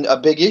really a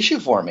big issue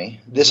for me.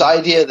 This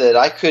idea that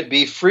I could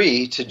be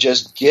free to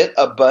just get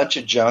a bunch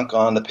of junk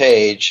on the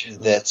page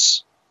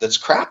that's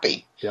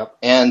crappy. Yep.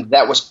 And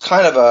that was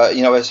kind of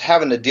I was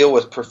having to deal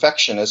with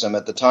perfectionism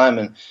at the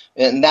time,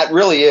 and that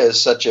really is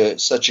such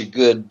a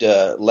good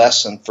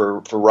lesson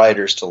for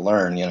writers to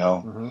learn.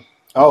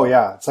 Oh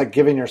yeah, it's like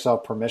giving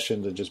yourself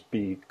permission to just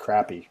be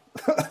crappy.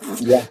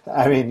 Yeah.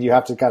 I mean, you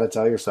have to kind of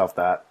tell yourself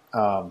that.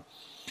 Well,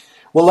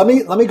 let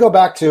me go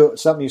back to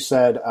something you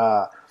said.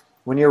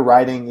 When you're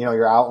writing,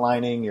 you're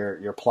outlining,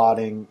 you're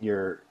plotting,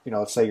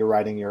 let's say you're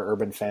writing your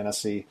urban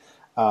fantasy.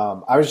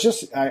 I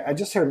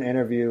just heard an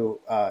interview,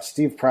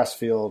 Stephen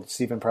Pressfield,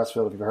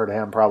 if you've heard of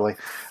him, probably,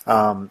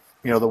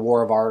 The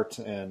War of Art,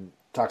 and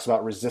talks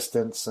about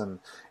resistance. And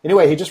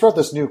anyway, he just wrote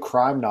this new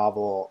crime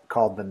novel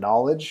called The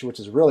Knowledge, which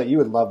is really, you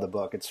would love the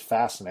book. It's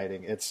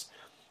fascinating.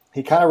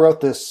 He kind of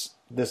wrote this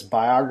this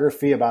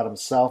biography about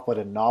himself, but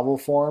in novel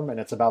form, and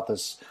it's about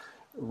this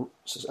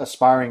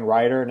aspiring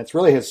writer, and it's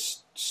really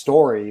his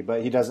story,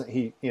 but it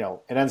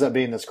ends up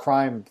being this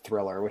crime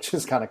thriller, which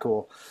is kind of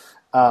cool.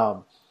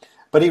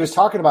 But he was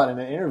talking about in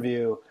an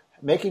interview,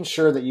 making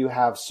sure that you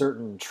have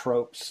certain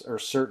tropes or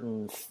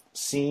certain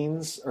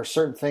scenes or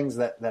certain things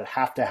that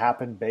have to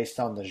happen based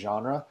on the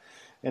genre.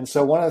 And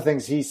so one of the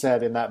things he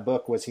said in that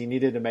book was he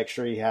needed to make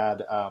sure he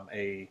had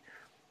a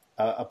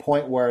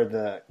point where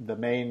the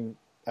main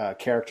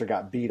character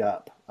got beat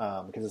up,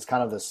 because it's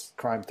kind of this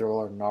crime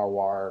thriller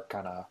noir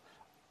kind of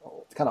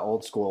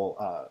old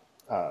school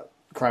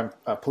crime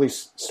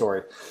police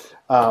story.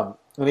 And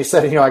he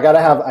said, I gotta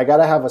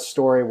have a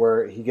story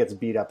where he gets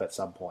beat up at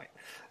some point.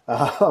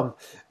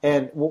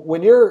 And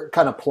when you're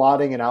kind of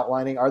plotting and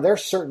outlining, are there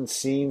certain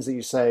scenes that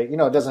you say, it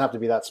doesn't have to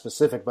be that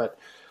specific, but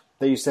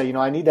that you say,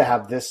 I need to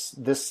have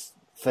this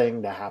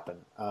thing to happen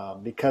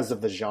because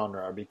of the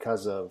genre, or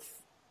because of,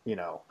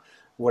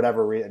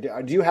 whatever reason.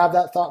 Do you have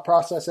that thought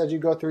process as you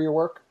go through your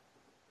work?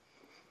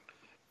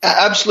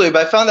 Absolutely,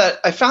 but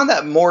I found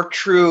that more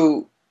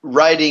true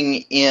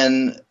writing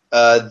in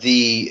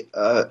the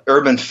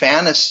urban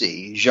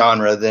fantasy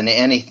genre than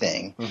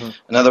anything. Mm-hmm.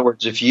 In other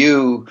words, if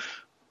you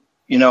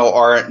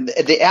are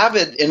the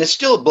avid, and it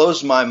still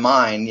blows my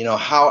mind,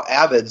 how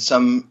avid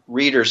some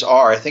readers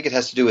are. I think it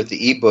has to do with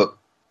the ebook,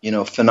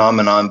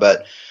 phenomenon,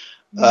 but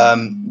how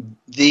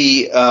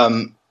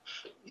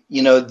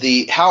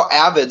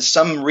avid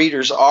some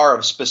readers are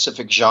of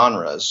specific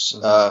genres.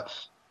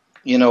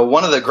 Mm-hmm.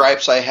 One of the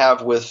gripes I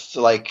have with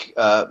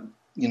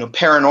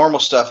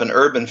paranormal stuff and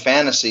urban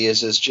fantasy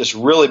is it's just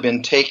really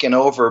been taken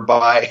over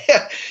by,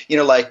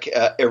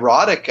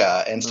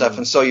 erotica and stuff.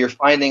 And so you're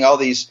finding all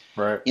these,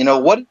 right.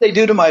 What did they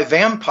do to my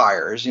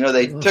vampires?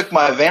 They took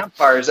my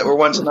vampires that were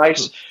once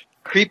nice,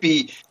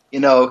 creepy,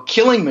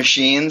 killing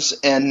machines,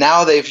 and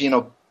now they've,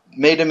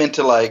 made them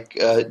into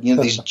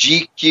these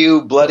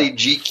GQ, bloody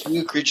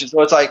GQ creatures. So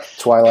it's like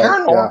Twilight,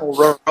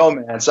 paranormal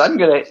romance.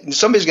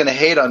 Somebody's gonna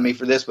hate on me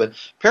for this, but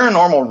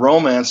paranormal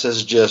romance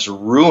has just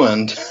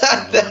ruined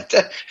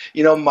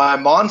my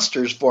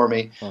monsters for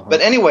me.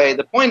 But anyway,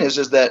 the point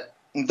is that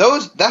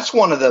that's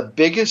one of the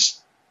biggest,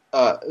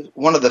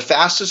 one of the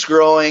fastest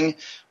growing,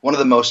 one of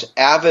the most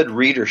avid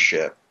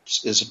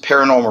readerships is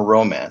paranormal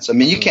romance. I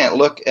mean, you can't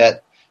look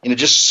at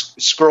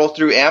just scroll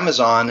through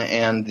Amazon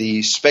and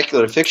the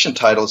speculative fiction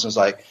titles, and it's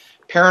like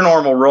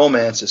paranormal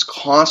romance is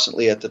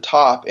constantly at the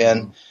top.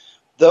 And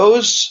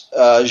those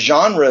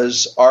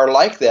genres are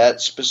like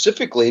that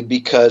specifically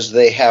because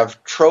they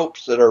have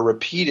tropes that are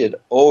repeated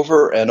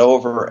over and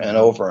over and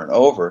over and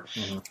over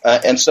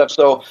and stuff.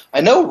 So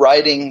I know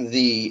writing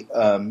the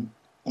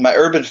my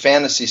urban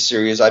fantasy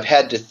series, I've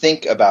had to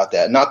think about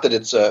that. Not that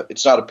it's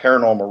not a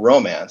paranormal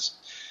romance,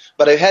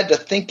 but I've had to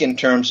think in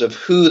terms of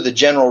who the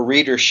general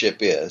readership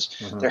is.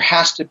 There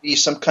has to be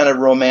some kind of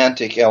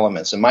romantic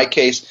elements. In my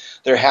case,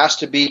 there has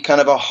to be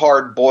kind of a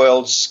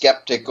hard-boiled,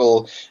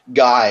 skeptical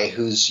guy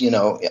who's,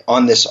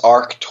 on this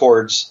arc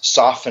towards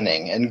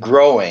softening and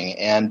growing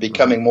and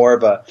becoming more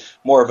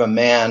of a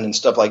man and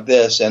stuff like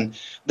this. And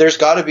there's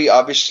got to be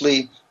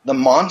obviously the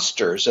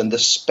monsters and the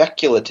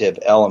speculative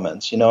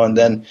elements, and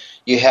then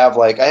you have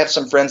I have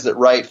some friends that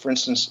write, for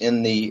instance,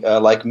 in the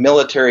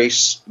military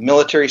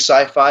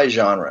sci-fi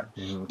genre.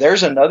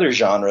 There's another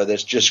genre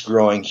that's just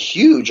growing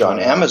huge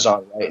on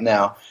Amazon right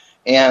now,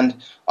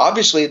 and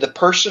obviously the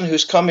person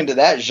who's coming to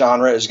that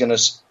genre is going to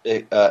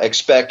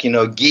expect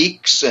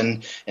geeks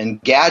and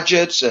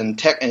gadgets and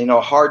tech and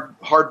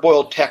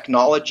hard-boiled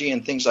technology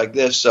and things like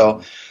this.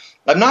 So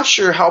I'm not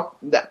sure how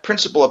that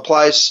principle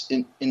applies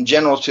in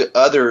general to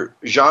other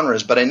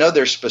genres, but I know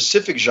there's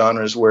specific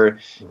genres where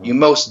you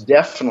most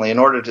definitely, in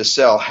order to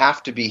sell,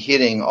 have to be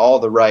hitting all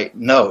the right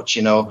notes,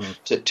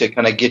 to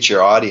kind of get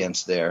your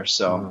audience there.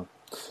 So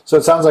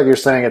it sounds like you're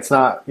saying it's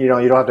not, you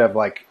don't have to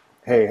have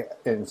hey,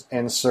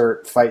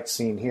 insert fight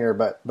scene here,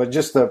 but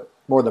just the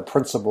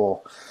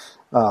principle.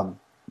 Even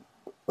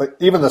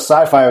the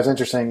sci-fi was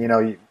interesting.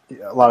 A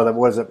lot of the,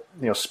 what is it?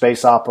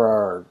 Space opera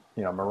or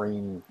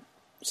marine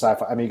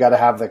sci-fi. I mean, you got to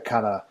have the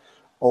kind of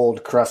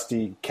old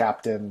crusty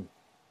captain,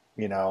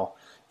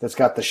 that's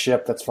got the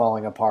ship that's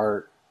falling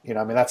apart.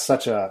 That's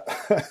such a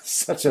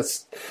sci-fi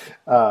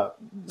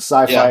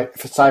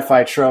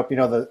trope.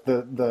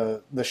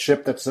 The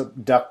ship that's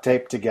duct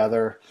taped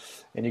together,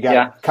 and you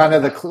got kind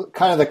of the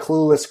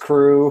clueless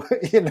crew.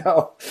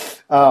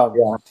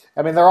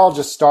 I mean, they're all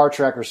just Star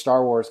Trek or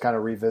Star Wars kind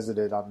of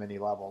revisited on many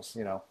levels.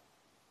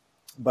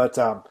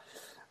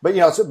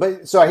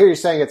 So I hear you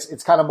saying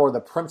it's kind of more the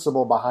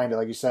principle behind it,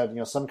 like you said,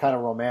 some kind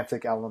of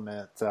romantic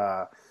element,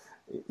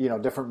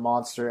 different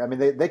monster. I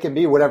mean, they can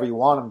be whatever you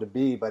want them to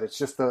be, but it's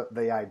just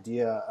the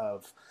idea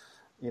of,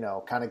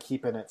 kind of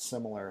keeping it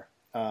similar.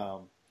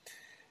 Do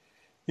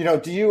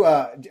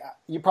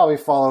you probably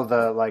follow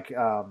the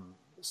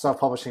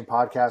self-publishing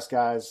podcast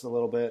guys a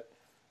little bit?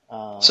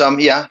 Some,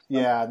 yeah.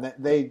 Yeah, and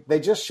they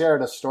just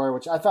shared a story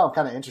which I found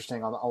kind of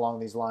interesting along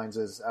these lines.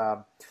 Is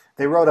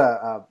they wrote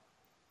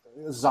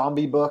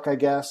zombie book, I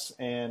guess,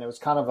 and it was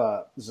kind of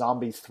a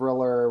zombie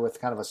thriller with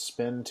kind of a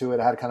spin to it.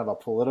 It had kind of a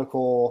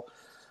political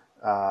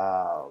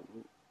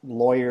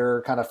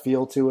lawyer kind of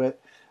feel to it.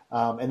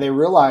 And they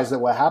realized that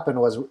what happened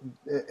was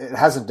it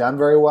hasn't done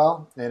very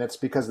well, and it's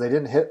because they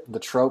didn't hit the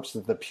tropes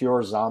that the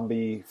pure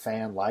zombie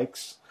fan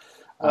likes.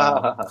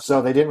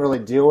 So they didn't really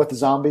deal with the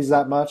zombies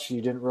that much.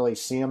 You didn't really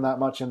see them that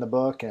much in the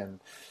book, and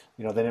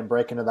they didn't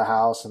break into the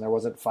house, and there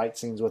wasn't fight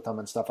scenes with them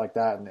and stuff like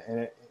that.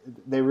 And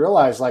they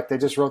realized, like, they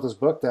just wrote this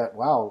book that,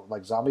 wow,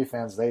 like, zombie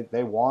fans,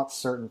 they want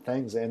certain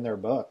things in their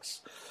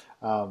books.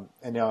 And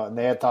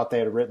they had thought they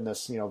had written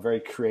this, very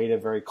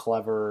creative, very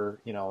clever,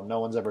 no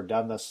one's ever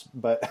done this,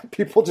 but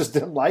people just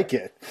didn't like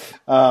it.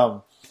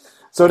 So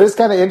it is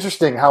kind of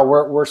interesting how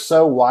we're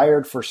so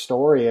wired for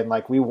story, and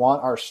like, we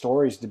want our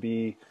stories to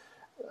be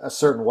a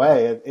certain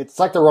way. It's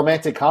like the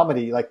romantic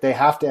comedy, like, they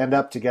have to end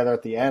up together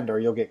at the end or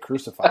you'll get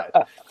crucified.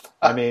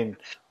 I mean,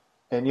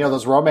 and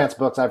those romance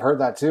books, I've heard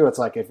that too. It's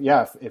like,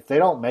 if they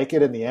don't make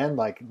it in the end,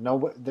 like,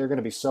 no, they're going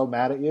to be so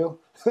mad at you.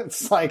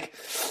 It's like,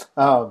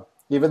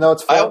 even though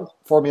it's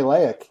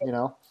formulaic,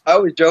 I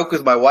always joke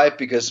with my wife,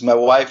 because my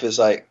wife is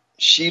like,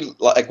 she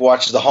like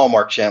watches the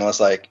Hallmark Channel. It's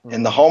like,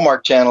 and the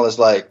Hallmark Channel is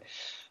like,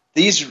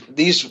 these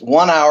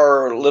 1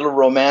 hour little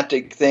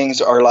romantic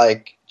things are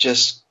like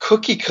just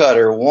cookie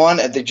cutter.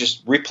 They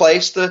just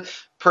replace the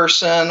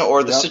person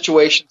or the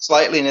situation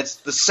slightly, and it's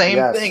the same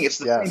thing. It's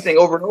the same thing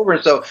over and over.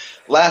 And so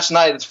last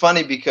night, it's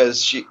funny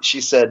because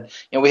she said,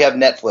 we have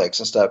Netflix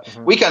and stuff.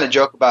 Mm-hmm. We kind of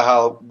joke about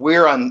how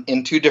we're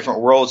in two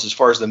different worlds as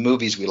far as the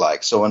movies we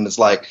like. So when it's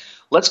like,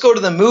 let's go to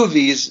the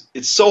movies,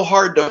 it's so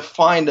hard to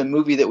find a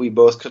movie that we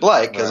both could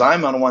like, because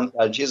I'm on one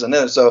side and she's on the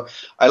other. So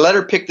I let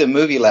her pick the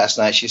movie last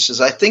night. She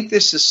says, I think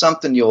this is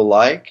something you'll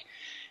like.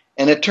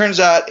 And it turns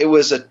out it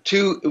was a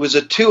 2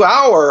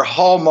 hour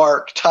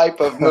Hallmark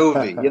type of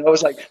movie. It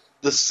was like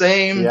the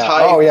same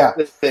type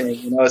of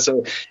thing.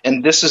 So,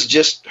 and this is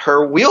just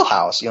her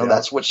wheelhouse.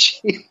 That's what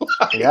she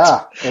likes.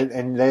 Yeah,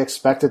 and they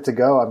expect it to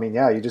go. I mean,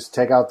 you just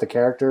take out the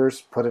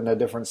characters, put it in a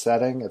different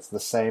setting. It's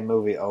the same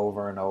movie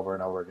over and over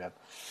and over again.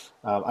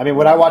 I mean,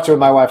 when I watch it with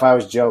my wife, I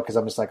always joke, because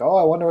I'm just like, oh,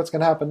 I wonder what's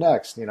going to happen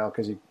next,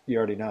 because you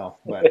already know.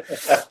 But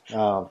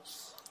I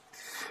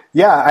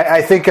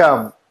think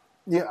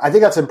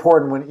that's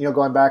important when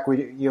going back.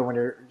 When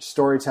your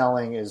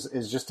storytelling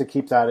is just to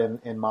keep that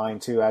in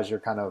mind too, as you're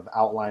kind of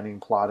outlining,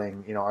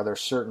 plotting. Are there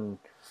certain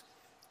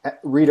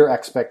reader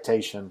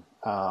expectation?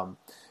 I've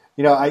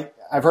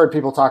heard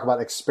people talk about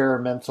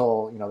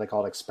experimental. They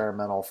call it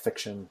experimental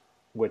fiction,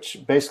 which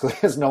basically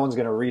is no one's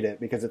going to read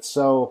it because it's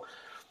so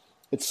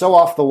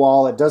off the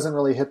wall. It doesn't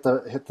really hit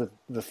the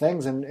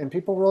things, and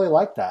people really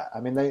like that. I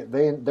mean,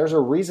 there's a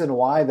reason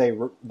why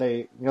there's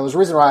a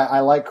reason why I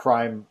like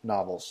crime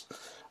novels.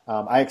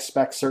 I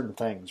expect certain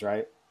things,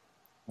 right?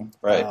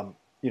 Right.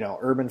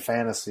 Urban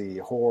fantasy,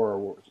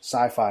 horror,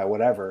 sci-fi,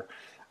 whatever.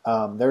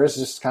 There is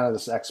just kind of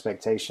this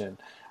expectation.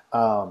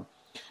 How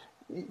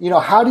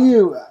do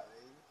you?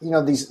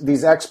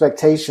 These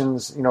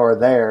expectations, are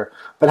there,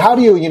 but how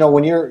do you,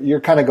 when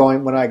you're kind of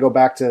going, when I go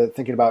back to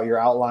thinking about your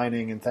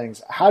outlining and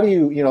things, how do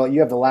you,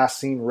 you have the last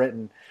scene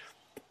written,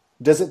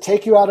 does it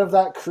take you out of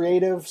that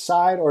creative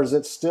side, or is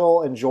it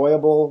still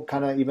enjoyable,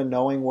 kind of even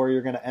knowing where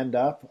you're going to end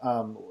up?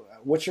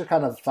 What's your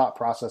kind of thought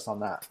process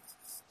on that?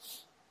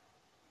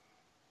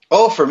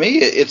 Oh, for me,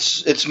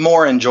 it's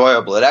more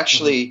enjoyable. It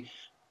actually,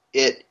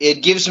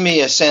 it gives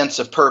me a sense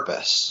of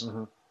purpose.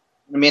 Mm-hmm.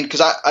 I mean,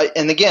 because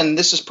and again,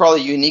 this is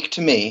probably unique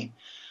to me,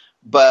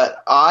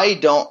 but I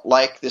don't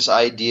like this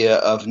idea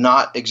of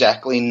not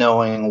exactly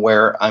knowing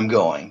where I'm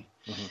going.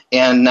 Mm-hmm.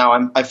 And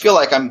now I feel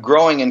like I'm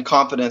growing in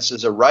confidence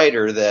as a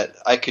writer, that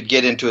I could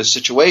get into a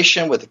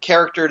situation with a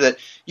character that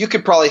you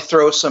could probably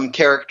throw some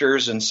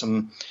characters and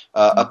some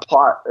a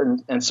plot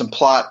and some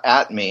plot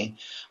at me,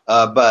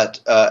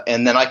 but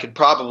and then I could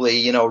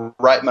probably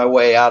write my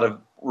way out of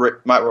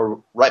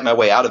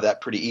that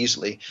pretty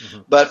easily.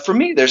 Mm-hmm. But for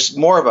me, there's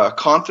more of a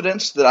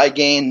confidence that I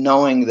gain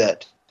knowing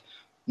that,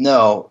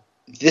 no,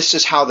 this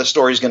is how the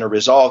story is going to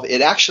resolve.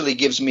 It actually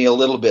gives me a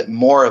little bit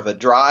more of a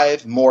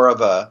drive, more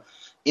of a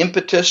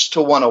impetus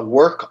to want to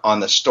work on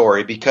the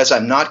story, because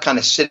I'm not kind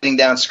of sitting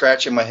down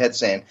scratching my head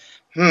saying,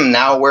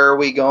 now where are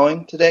we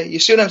going today? You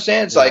see what I'm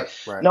saying? It's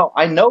no,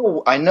 I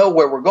know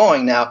where we're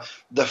going. Now,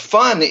 the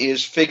fun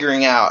is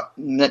figuring out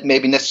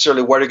maybe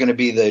necessarily what are going to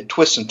be the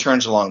twists and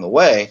turns along the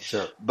way.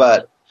 Sure.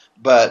 But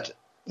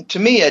to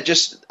me,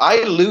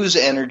 I lose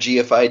energy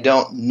if I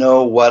don't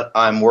know what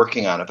I'm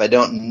working on, if I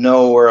don't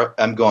know where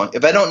I'm going,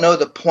 if I don't know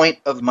the point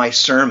of my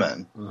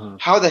sermon. Mm-hmm.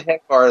 How the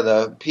heck are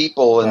the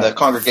people in the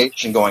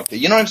congregation going to?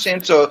 You know what I'm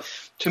saying? So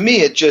to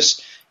me,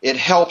 it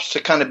helps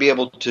to kind of be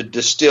able to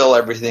distill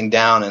everything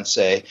down and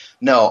say,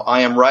 no,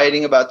 I am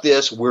writing about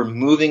this, we're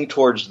moving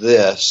towards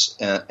this,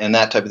 and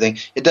that type of thing.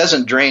 It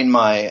doesn't drain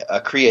my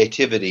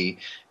creativity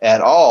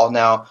at all.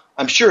 Now,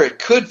 I'm sure it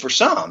could for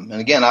some. And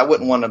again, I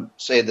wouldn't want to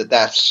say that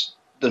that's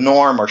the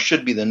norm or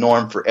should be the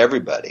norm for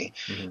everybody.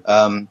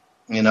 Mm-hmm.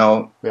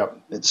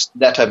 It's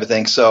that type of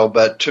thing. So,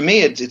 but to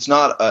me, it's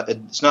not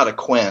a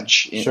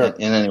quench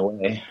in any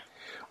way.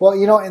 Well,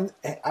 and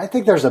I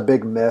think there's a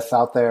big myth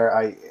out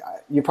there.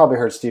 You probably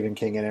heard Stephen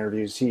King in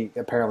interviews. He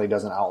apparently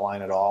doesn't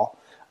outline at all.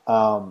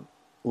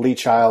 Lee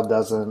Child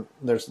doesn't.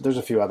 There's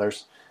a few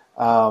others,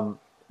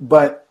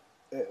 but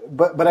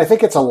I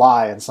think it's a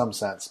lie in some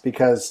sense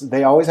because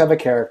they always have a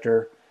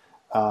character.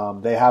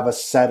 They have a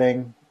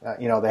setting.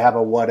 They have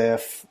a what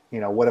if.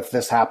 What if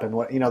this happened?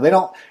 They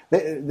don't.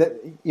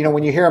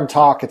 When you hear them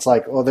talk, it's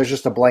like, oh, there's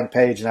just a blank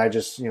page, and I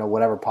just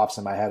whatever pops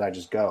in my head, I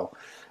just go.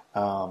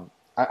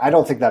 I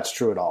don't think that's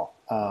true at all.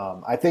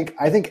 I think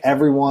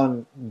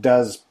everyone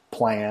does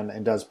plan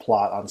and does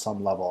plot on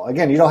some level.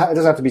 Again, it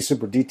doesn't have to be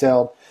super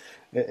detailed.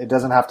 It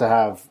doesn't have to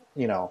have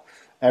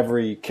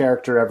every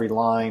character, every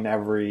line,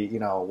 every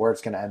where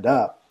it's going to end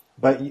up.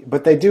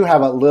 But they do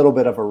have a little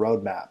bit of a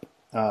roadmap.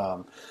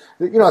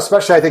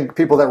 Especially I think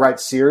people that write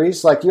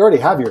series, like you already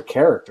have your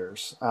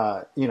characters.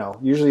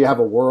 Usually you have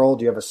a world,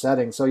 you have a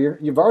setting, so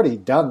you've already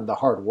done the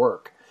hard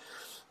work.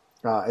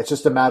 It's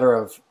just a matter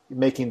of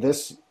making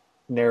this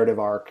narrative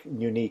arc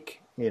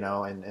unique,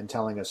 and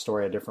telling a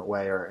story a different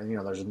way, or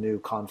there's a new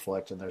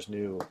conflict and there's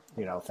new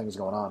things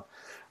going on.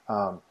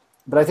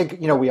 But I think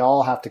we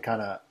all have to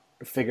kind of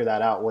figure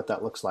that out, what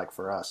that looks like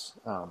for us.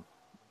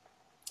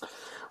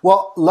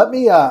 Well, let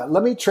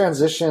me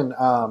transition.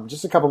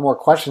 Just a couple more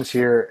questions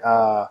here.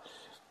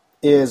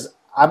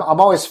 I'm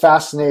always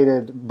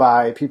fascinated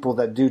by people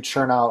that do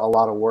churn out a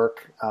lot of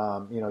work.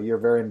 You're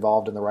very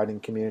involved in the writing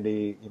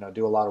community.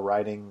 Do a lot of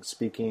writing,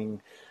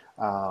 speaking.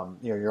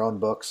 Your own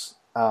books.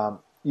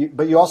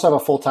 But you also have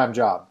a full-time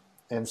job,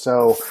 and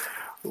so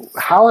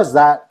how has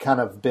that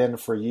kind of been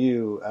for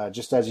you?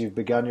 Just as you've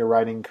begun your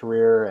writing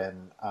career,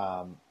 and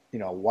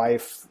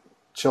wife,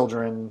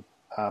 children.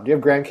 Do you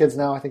have grandkids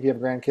now? I think you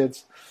have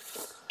grandkids.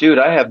 Dude,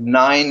 I have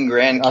 9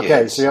 grandkids.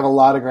 Okay, so you have a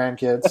lot of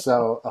grandkids,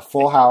 so a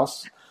full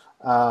house.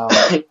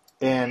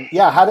 And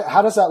yeah,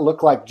 how does that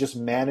look like? Just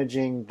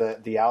managing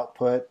the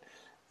output,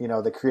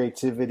 the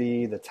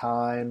creativity, the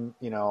time.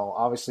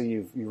 Obviously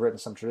you've written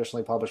some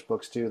traditionally published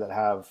books too that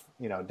have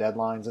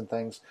deadlines and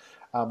things.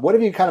 What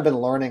have you kind of been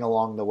learning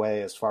along the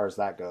way as far as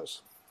that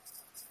goes?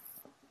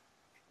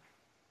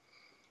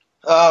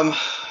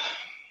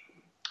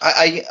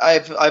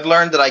 I've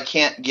learned that I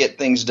can't get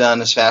things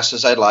done as fast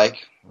as I'd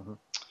like. Mm-hmm.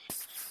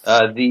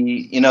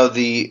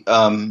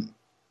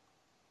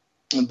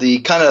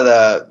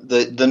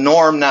 The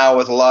norm now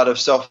with a lot of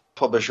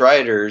self-published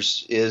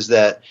writers is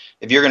that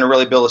if you're going to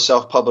really build a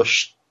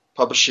self-publishing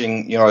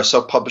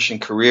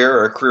career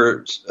or a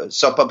career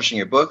self-publishing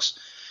your books,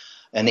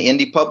 an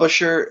indie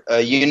publisher,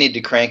 you need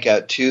to crank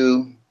out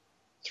 2-3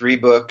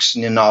 books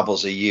and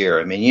novels a year.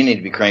 I mean, you need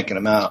to be cranking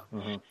them out.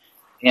 Mm-hmm.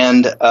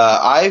 And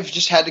I've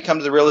just had to come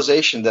to the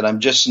realization that I'm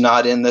just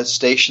not in the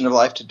station of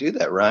life to do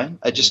that, Ryan.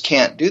 I just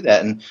can't do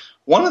that. And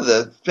one of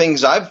the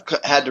things I've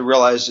had to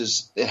realize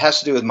is it has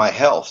to do with my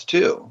health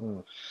too.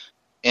 Mm.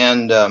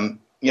 And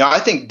I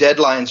think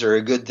deadlines are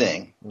a good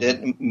thing.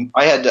 Mm.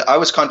 I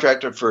was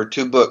contracted for a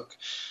 2-book,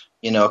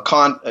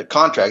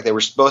 contract. They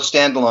were both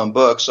standalone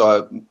books. So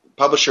a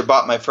publisher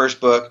bought my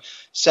first book.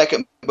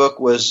 Second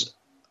book was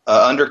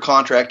under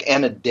contract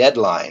and a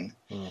deadline.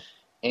 Mm.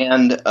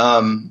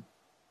 And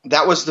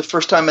that was the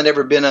first time I'd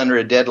ever been under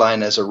a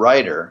deadline as a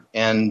writer.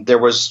 And there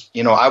was,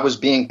 I was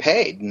being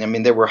paid. And I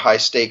mean, there were high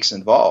stakes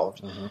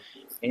involved. Mm-hmm.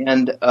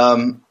 And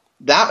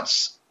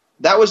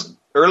that was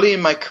early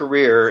in my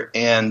career.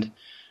 And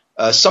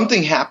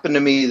something happened to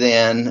me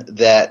then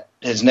that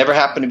has never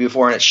happened to me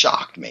before, and it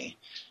shocked me.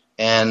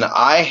 And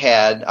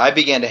I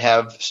began to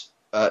have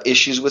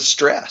issues with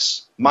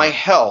stress. My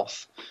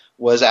health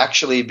was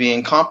actually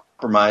being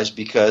compromised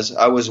because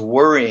I was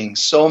worrying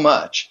so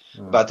much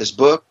about this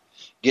book.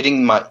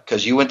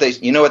 Because you what they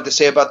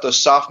say about those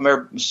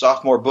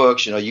sophomore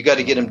books, you got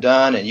to get them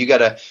done, and you got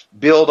to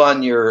build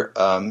on your,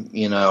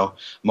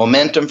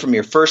 momentum from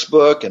your first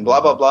book, and blah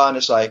blah blah. And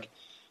it's like,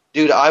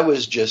 dude, I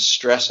was just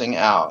stressing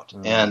out,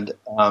 and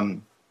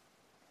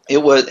it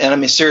was, and I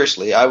mean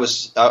seriously, I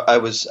was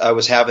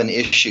having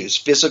issues,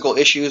 physical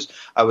issues.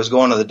 I was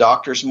going to the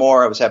doctors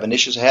more. I was having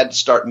issues. I had to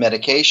start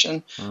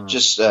medication,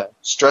 just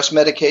stress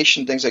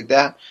medication, things like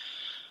that.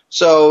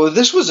 So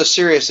this was a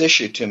serious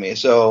issue to me.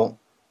 So.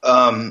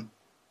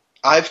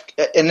 I've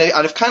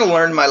kind of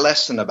learned my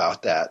lesson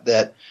about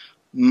that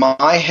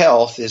my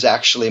health is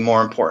actually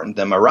more important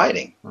than my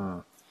writing.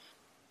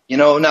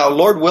 Now,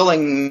 Lord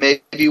willing,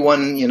 maybe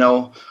when,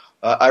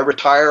 I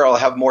retire, I'll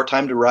have more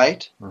time to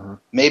write. Mm-hmm.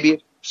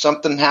 Maybe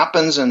something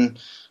happens and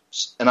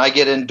I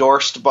get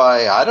endorsed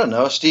by, I don't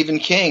know, Stephen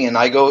King, and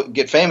I go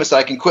get famous that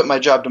I can quit my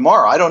job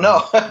tomorrow. I don't know.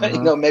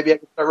 Mm-hmm. Maybe I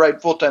can start writing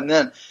full time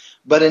then.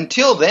 But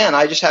until then,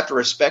 I just have to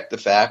respect the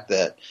fact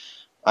that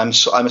I'm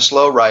a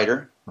slow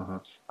writer. Mm-hmm.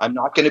 I'm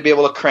not going to be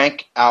able to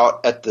crank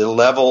out at the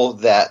level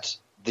that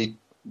the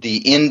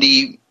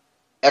indie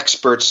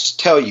experts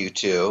tell you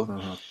to.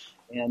 Mm-hmm.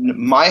 And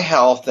my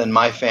health and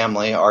my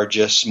family are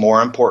just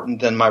more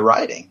important than my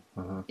writing.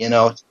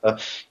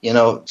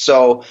 Mm-hmm.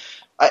 So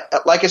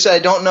like I said, I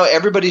don't know.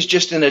 Everybody's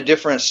just in a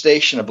different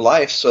station of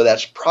life. So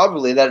that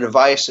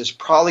advice is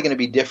probably going to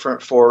be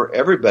different for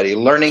everybody.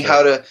 Learning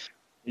how to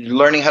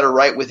learning how to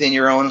write within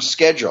your own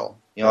schedule.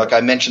 Like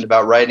I mentioned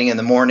about writing in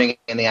the morning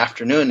and the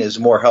afternoon is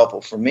more helpful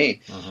for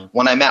me.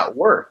 When I'm at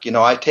work,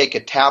 I take a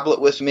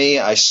tablet with me.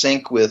 I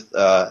sync with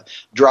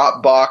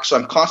Dropbox. So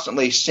I'm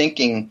constantly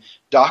syncing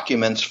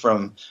documents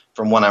from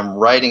when I'm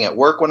writing at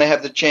work when I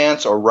have the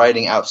chance, or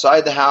writing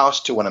outside the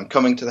house to when I'm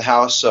coming to the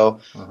house. So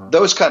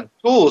those kind of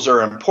tools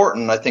are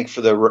important, I think,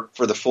 for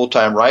the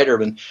full-time writer,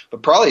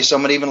 but probably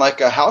someone even like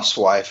a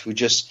housewife who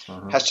just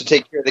has to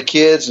take care of the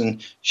kids,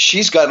 and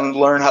she's got to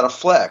learn how to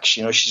flex.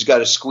 She's got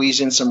to squeeze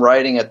in some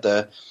writing at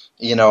the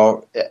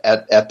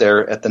at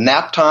the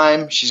nap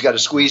time. She's got to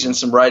squeeze in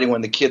some writing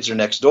when the kids are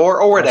next door,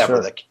 or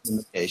whatever the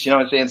case. You know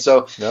what I'm saying?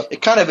 So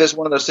it kind of is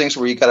one of those things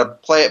where you got to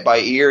play it by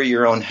ear,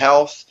 your own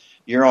health,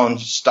 your own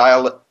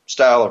style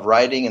of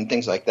writing and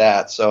things like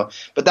that. So,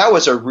 but that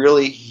was a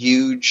really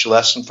huge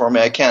lesson for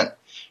me. I can't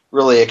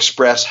really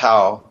express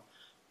how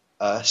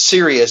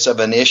serious of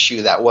an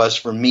issue that was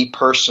for me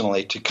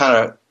personally. It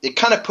kind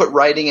of put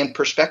writing in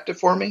perspective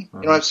for me. You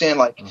know what I'm saying?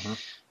 Like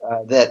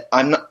that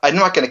I'm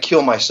not going to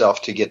kill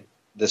myself to get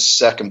this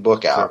second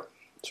book out.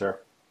 Sure.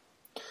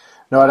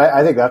 No, and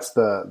I think that's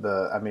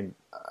I mean,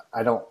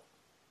 I don't,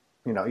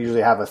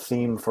 usually have a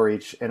theme for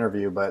each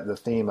interview, but the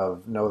theme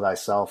of know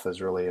thyself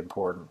is really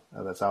important.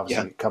 That's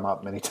obviously come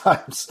up many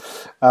times.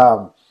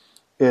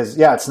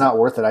 It's not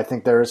worth it. I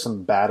think there is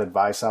some bad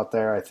advice out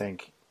there. I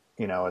think,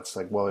 it's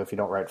like, well, if you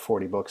don't write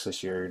 40 books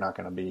this year, you're not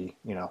going to be,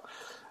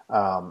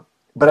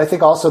 but I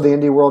think also the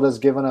indie world has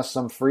given us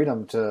some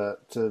freedom to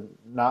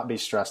not be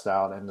stressed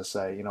out and to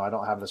say, I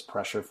don't have this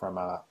pressure from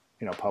a,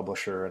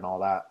 publisher and all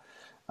that.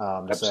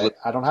 To say,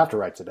 I don't have to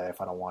write today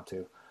if I don't want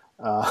to.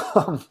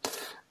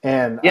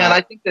 And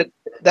I think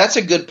that's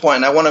a good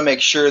point. I want to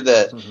make sure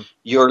that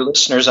your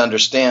listeners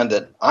understand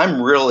that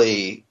I'm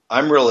really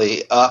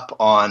high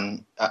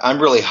on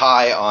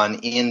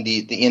the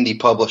indie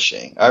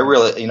publishing. I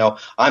really,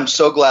 I'm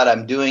so glad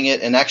I'm doing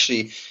it. And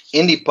actually,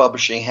 indie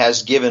publishing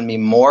has given me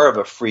more of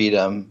a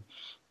freedom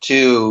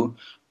to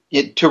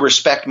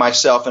respect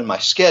myself and my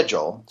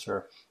schedule.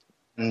 Sure.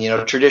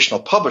 And, traditional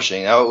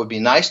publishing. Now, it would be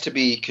nice to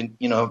be,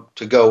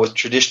 to go with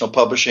traditional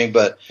publishing,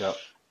 but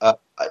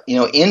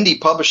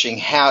indie publishing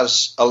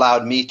has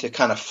allowed me to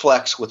kind of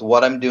flex with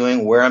what I'm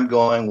doing, where I'm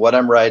going, what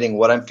I'm writing,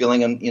 what I'm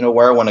feeling, and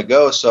where I want to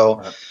go.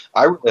 So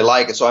I really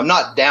like it. So I'm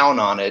not down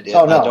on it.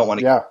 I don't want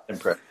to get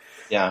impressed.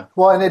 Yeah.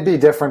 Well, and it'd be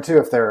different too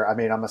if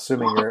I'm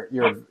assuming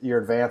your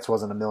advance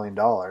wasn't $1 million,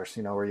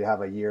 where you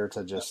have a year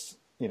to just,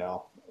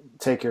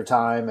 take your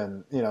time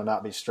and,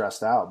 not be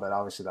stressed out. But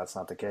obviously that's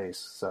not the case.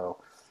 So,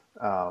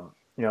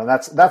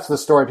 that's the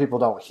story people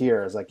don't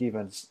hear is like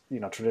even,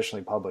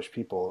 traditionally published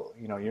people,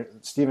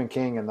 Stephen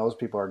King and those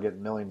people are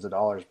getting millions of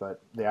dollars,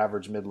 but the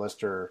average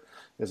mid-lister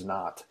is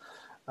not.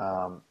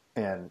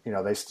 And,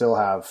 they still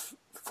have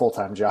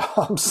full-time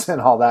jobs and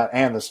all that,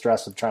 and the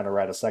stress of trying to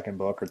write a second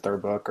book or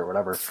third book or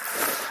whatever.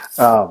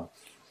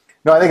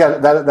 No, I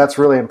think that's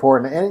really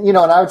important. And, and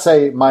I would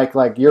say, Mike,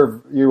 like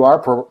you are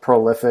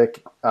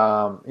prolific,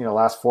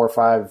 last 4,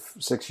 5,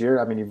 6 years.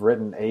 I mean, you've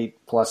written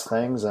 8+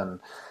 things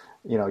and,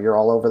 you're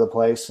all over the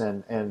place.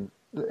 And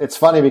it's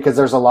funny because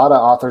there's a lot of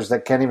authors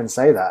that can't even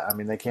say that. I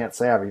mean, they can't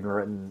say I've even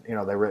written,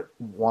 they write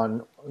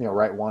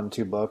 1,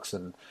 2 books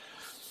and,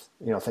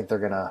 think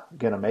they're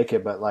gonna make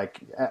it. But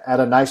like at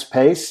a nice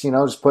pace,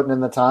 just putting in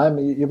the time,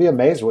 you'll be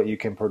amazed what you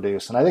can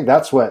produce. And I think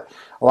that's what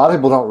a lot of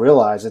people don't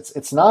realize.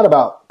 It's not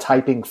about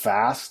typing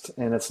fast,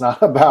 and it's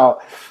not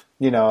about,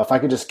 if I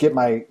could just get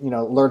my,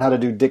 learn how to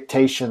do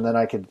dictation, then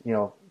I could,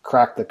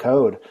 crack the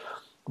code.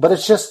 But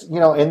it's just,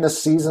 in the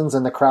seasons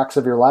and the cracks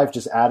of your life,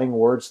 just adding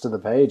words to the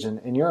page.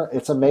 And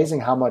it's amazing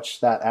how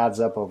much that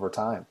adds up over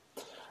time.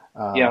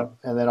 And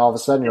then all of a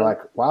sudden you're like,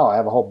 wow, I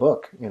have a whole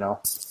book,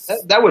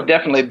 That would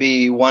definitely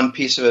be one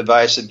piece of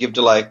advice I'd give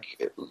to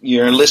like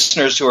your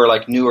listeners who are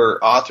like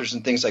newer authors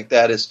and things like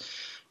that is,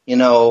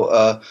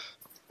 slow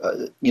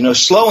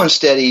and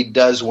steady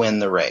does win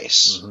the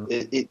race.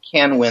 Mm-hmm. It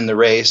can win the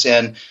race.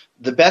 And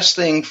the best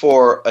thing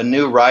for a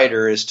new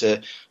writer is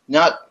to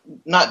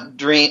not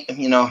dream,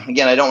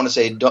 again, I don't want to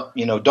say,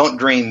 don't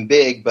dream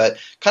big, but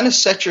kind of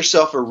set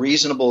yourself a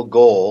reasonable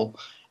goal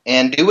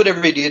and do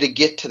whatever you do to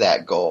get to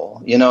that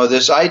goal.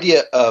 This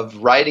idea of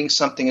writing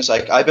something is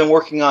like, I've been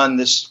working on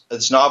this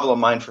novel of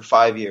mine for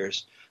 5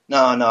 years. No.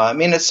 I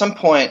mean, at some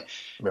point,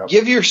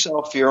 give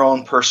yourself your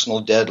own personal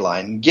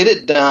deadline. Get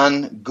it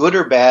done, good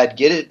or bad,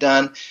 get it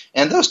done.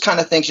 And those kind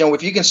of things,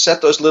 if you can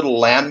set those little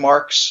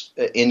landmarks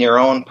in your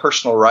own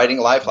personal writing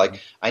life,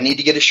 like I need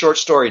to get a short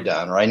story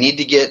done, or I need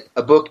to get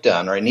a book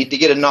done, or I need to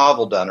get a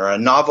novel done, or a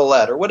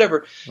novelette, or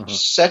whatever. Mm-hmm.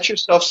 Set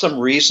yourself some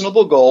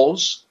reasonable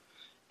goals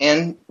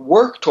and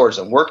work towards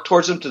them. Work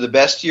towards them to the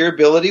best of your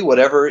ability,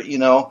 whatever,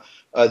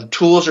 the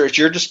tools are at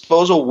your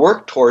disposal,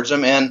 work towards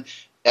them. And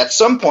at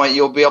some point,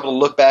 you'll be able to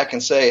look back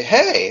and say,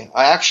 hey,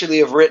 I actually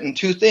have written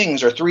 2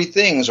 things or 3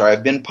 things, or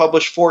I've been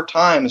published 4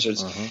 times.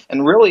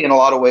 And really, in a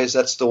lot of ways,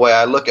 that's the way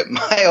I look at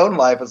my own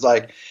life. It's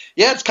like,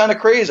 yeah, it's kind of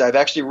crazy. I've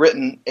actually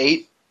written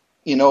 8,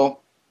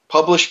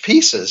 published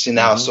pieces,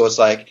 So it's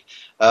like,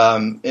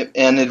 and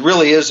it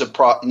really is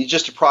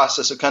just a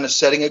process of kind of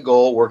setting a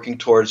goal, working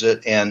towards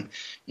it, and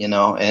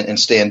and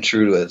staying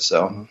true to it.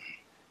 So,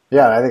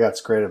 yeah, I think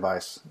that's great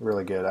advice.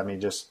 Really good. I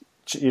mean, you're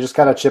just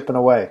kind of chipping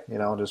away,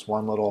 just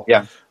one little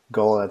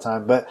goal at a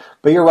time. But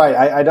you're right.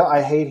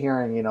 I hate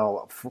hearing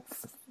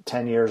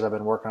 10 years I've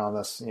been working on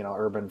this,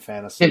 urban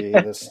fantasy,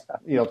 this,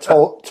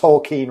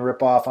 Tolkien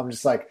ripoff. I'm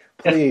just like,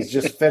 please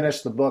just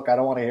finish the book. I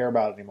don't want to hear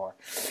about it anymore.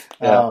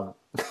 Yeah.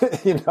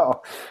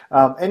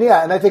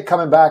 And I think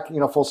coming back,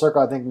 full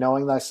circle, I think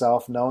knowing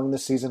thyself, knowing the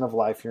season of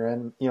life you're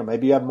in,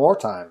 maybe you have more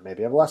time, maybe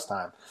you have less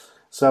time.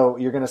 So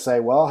you're going to say,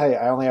 well, hey,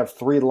 I only have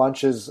 3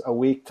 lunches a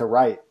week to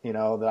write,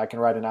 that I can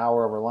write an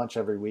hour over lunch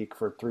every week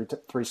for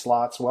three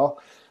slots.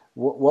 Well,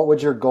 what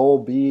would your goal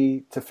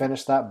be to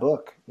finish that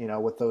book,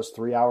 with those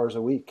 3 hours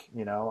a week,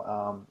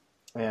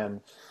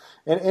 and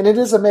it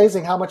is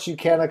amazing how much you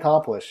can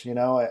accomplish.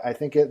 I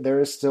think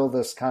there is still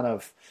this kind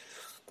of,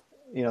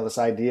 this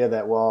idea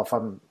that, well, if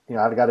I'm,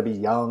 I've got to be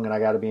young and I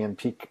got to be in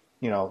peak,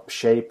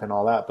 shape and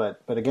all that.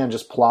 But again,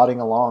 just plodding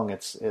along,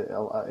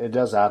 it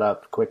does add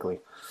up quickly.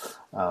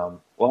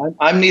 Well,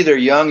 I'm neither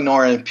young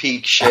nor in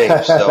peak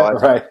shape. So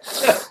right.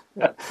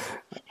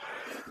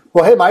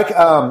 Well, hey, Mike,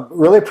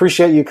 really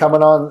appreciate you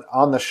coming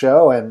on the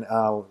show and,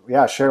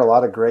 shared a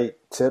lot of great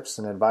tips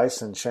and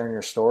advice and sharing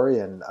your story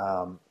and,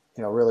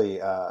 really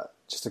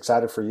just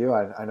excited for you.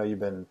 I know you've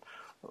been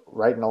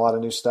writing a lot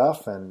of new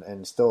stuff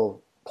and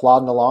still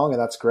plodding along,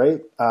 and that's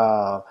great.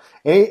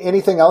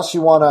 Anything else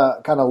you want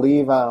to kind of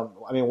leave?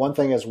 One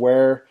thing is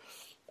where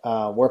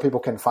people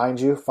can find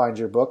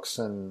your books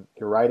and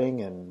your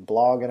writing and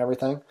blog and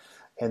everything.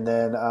 And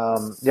then,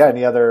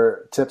 any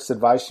other tips,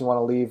 advice you want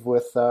to leave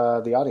with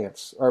the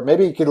audience? Or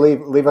maybe you could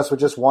leave us with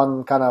just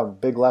one kind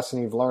of big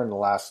lesson you've learned in the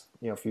last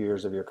few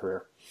years of your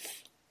career.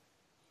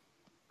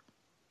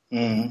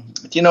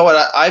 You know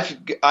what?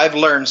 I've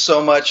learned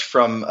so much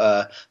from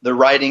the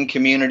writing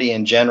community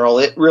in general.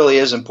 It really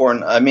is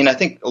important. I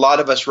think a lot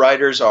of us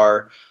writers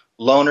are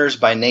loners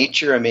by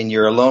nature.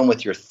 You're alone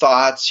with your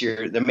thoughts.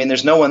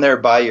 There's no one there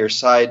by your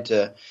side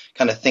to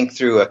kind of think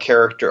through a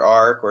character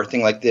arc or a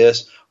thing like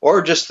this,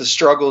 or just the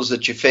struggles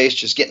that you face,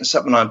 just getting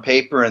something on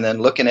paper and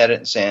then looking at it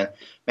and saying,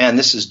 man,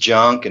 this is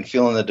junk, and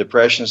feeling the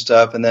depression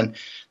stuff. And then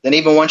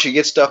even once you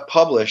get stuff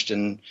published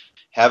and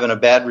having a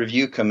bad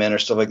review come in or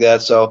stuff like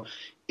that. So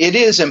it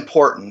is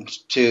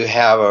important to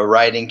have a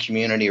writing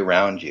community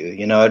around you.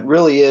 It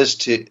really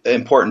is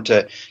important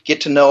to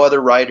get to know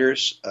other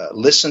writers,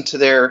 listen to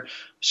their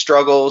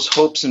struggles,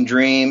 hopes and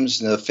dreams,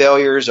 the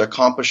failures,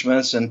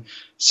 accomplishments, and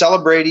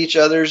celebrate each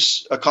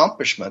other's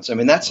accomplishments.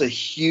 That's a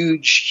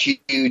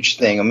huge, huge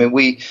thing.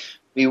 We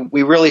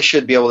really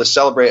should be able to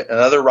celebrate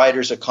another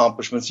writer's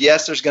accomplishments.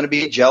 Yes, there's going to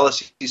be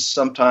jealousy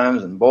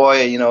sometimes, and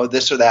boy,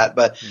 this or that.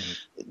 But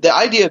the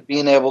idea of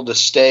being able to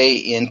stay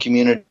in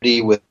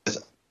community with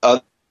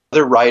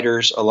other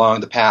writers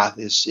along the path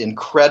is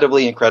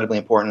incredibly, incredibly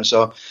important.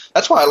 So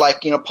that's why I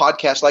like,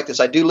 podcasts like this.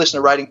 I do listen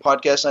to writing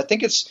podcasts, and I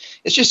think it's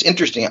just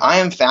interesting.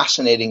 I'm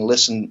fascinated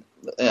listening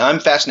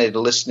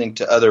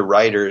to other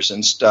writers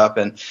and stuff,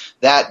 and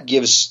that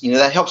gives,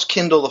 that helps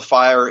kindle the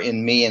fire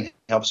in me and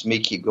helps me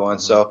keep going.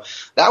 So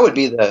that would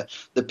be the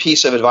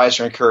piece of advice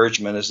or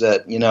encouragement, is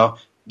that,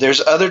 there's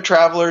other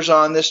travelers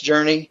on this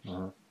journey.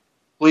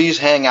 Please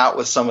hang out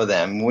with some of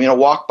them.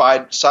 Walk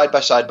side by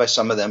side by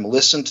some of them.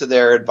 Listen to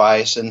their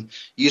advice and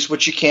use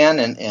what you can,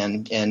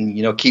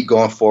 and keep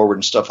going forward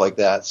and stuff like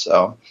that.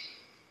 So,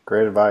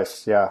 great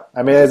advice. Yeah,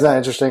 isn't that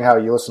interesting how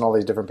you listen to all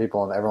these different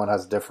people and everyone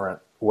has a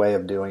different way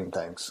of doing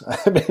things?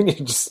 You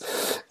just,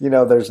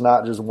 there's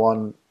not just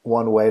one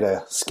way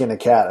to skin a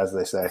cat, as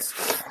they say.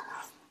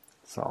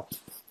 So.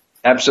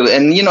 Absolutely.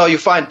 And, you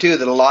find, too,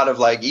 that a lot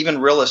of, even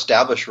real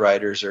established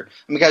writers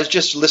guys,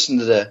 just listen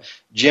to the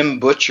Jim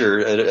Butcher,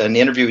 an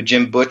interview with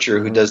Jim Butcher,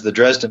 who does the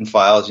Dresden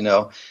Files,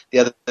 the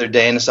other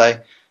day. And it's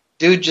like,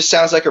 dude just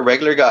sounds like a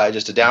regular guy,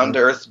 just a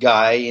down-to-earth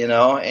guy,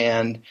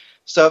 and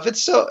so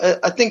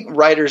I think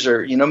writers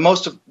are,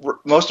 most of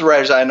the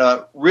writers I know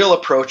are real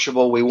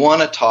approachable. We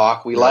want to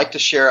talk. We like to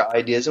share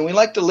ideas, and we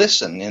like to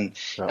listen. And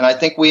I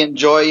think we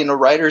enjoy,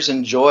 writers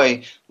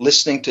enjoy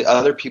listening to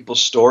other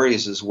people's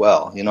stories as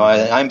well.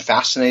 I'm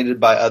fascinated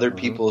by other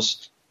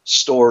people's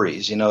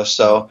stories,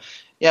 so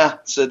yeah,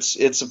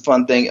 it's a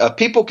fun thing.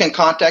 People can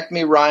contact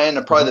me, Ryan,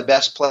 and probably the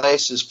best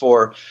place is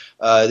for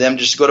them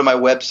just go to my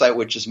website,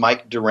 which is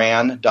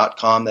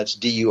mikeduran.com. That's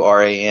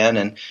Duran.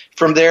 And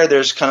from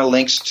there's kind of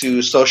links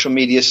to social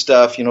media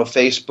stuff,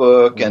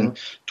 Facebook and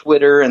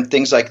Twitter and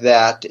things like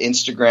that,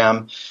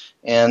 Instagram.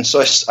 And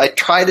so I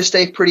try to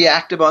stay pretty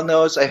active on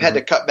those. I've had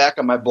to cut back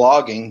on my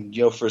blogging,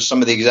 for some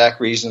of the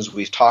exact reasons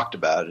we've talked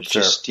about. It's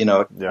just,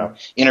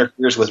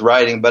 interferes with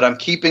writing. But I'm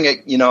keeping it,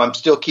 I'm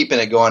still keeping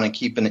it going and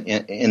keeping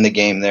it in the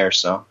game there.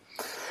 So.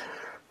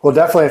 Well,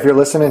 definitely, if you're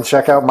listening,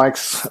 check out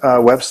Mike's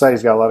website.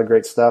 He's got a lot of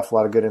great stuff, a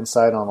lot of good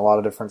insight on a lot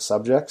of different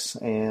subjects.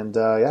 And,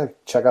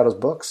 check out his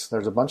books.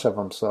 There's a bunch of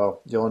them,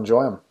 so you'll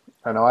enjoy them.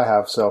 I know I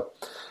have. So,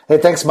 hey,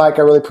 thanks, Mike.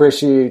 I really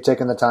appreciate you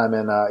taking the time.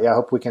 And, I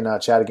hope we can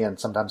chat again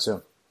sometime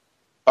soon.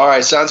 All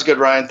right. Sounds good,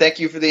 Ryan. Thank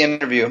you for the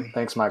interview.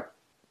 Thanks, Mike.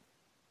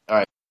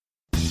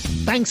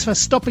 Thanks for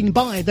stopping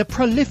by the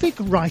Prolific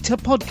Writer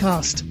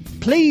Podcast.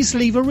 Please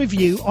leave a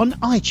review on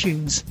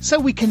iTunes so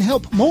we can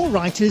help more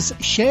writers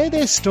share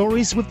their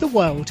stories with the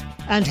world.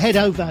 And head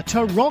over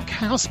to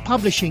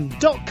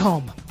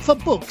rockhousepublishing.com for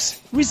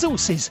books,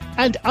 resources,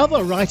 and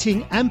other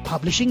writing and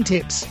publishing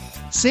tips.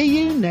 See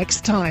you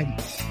next time.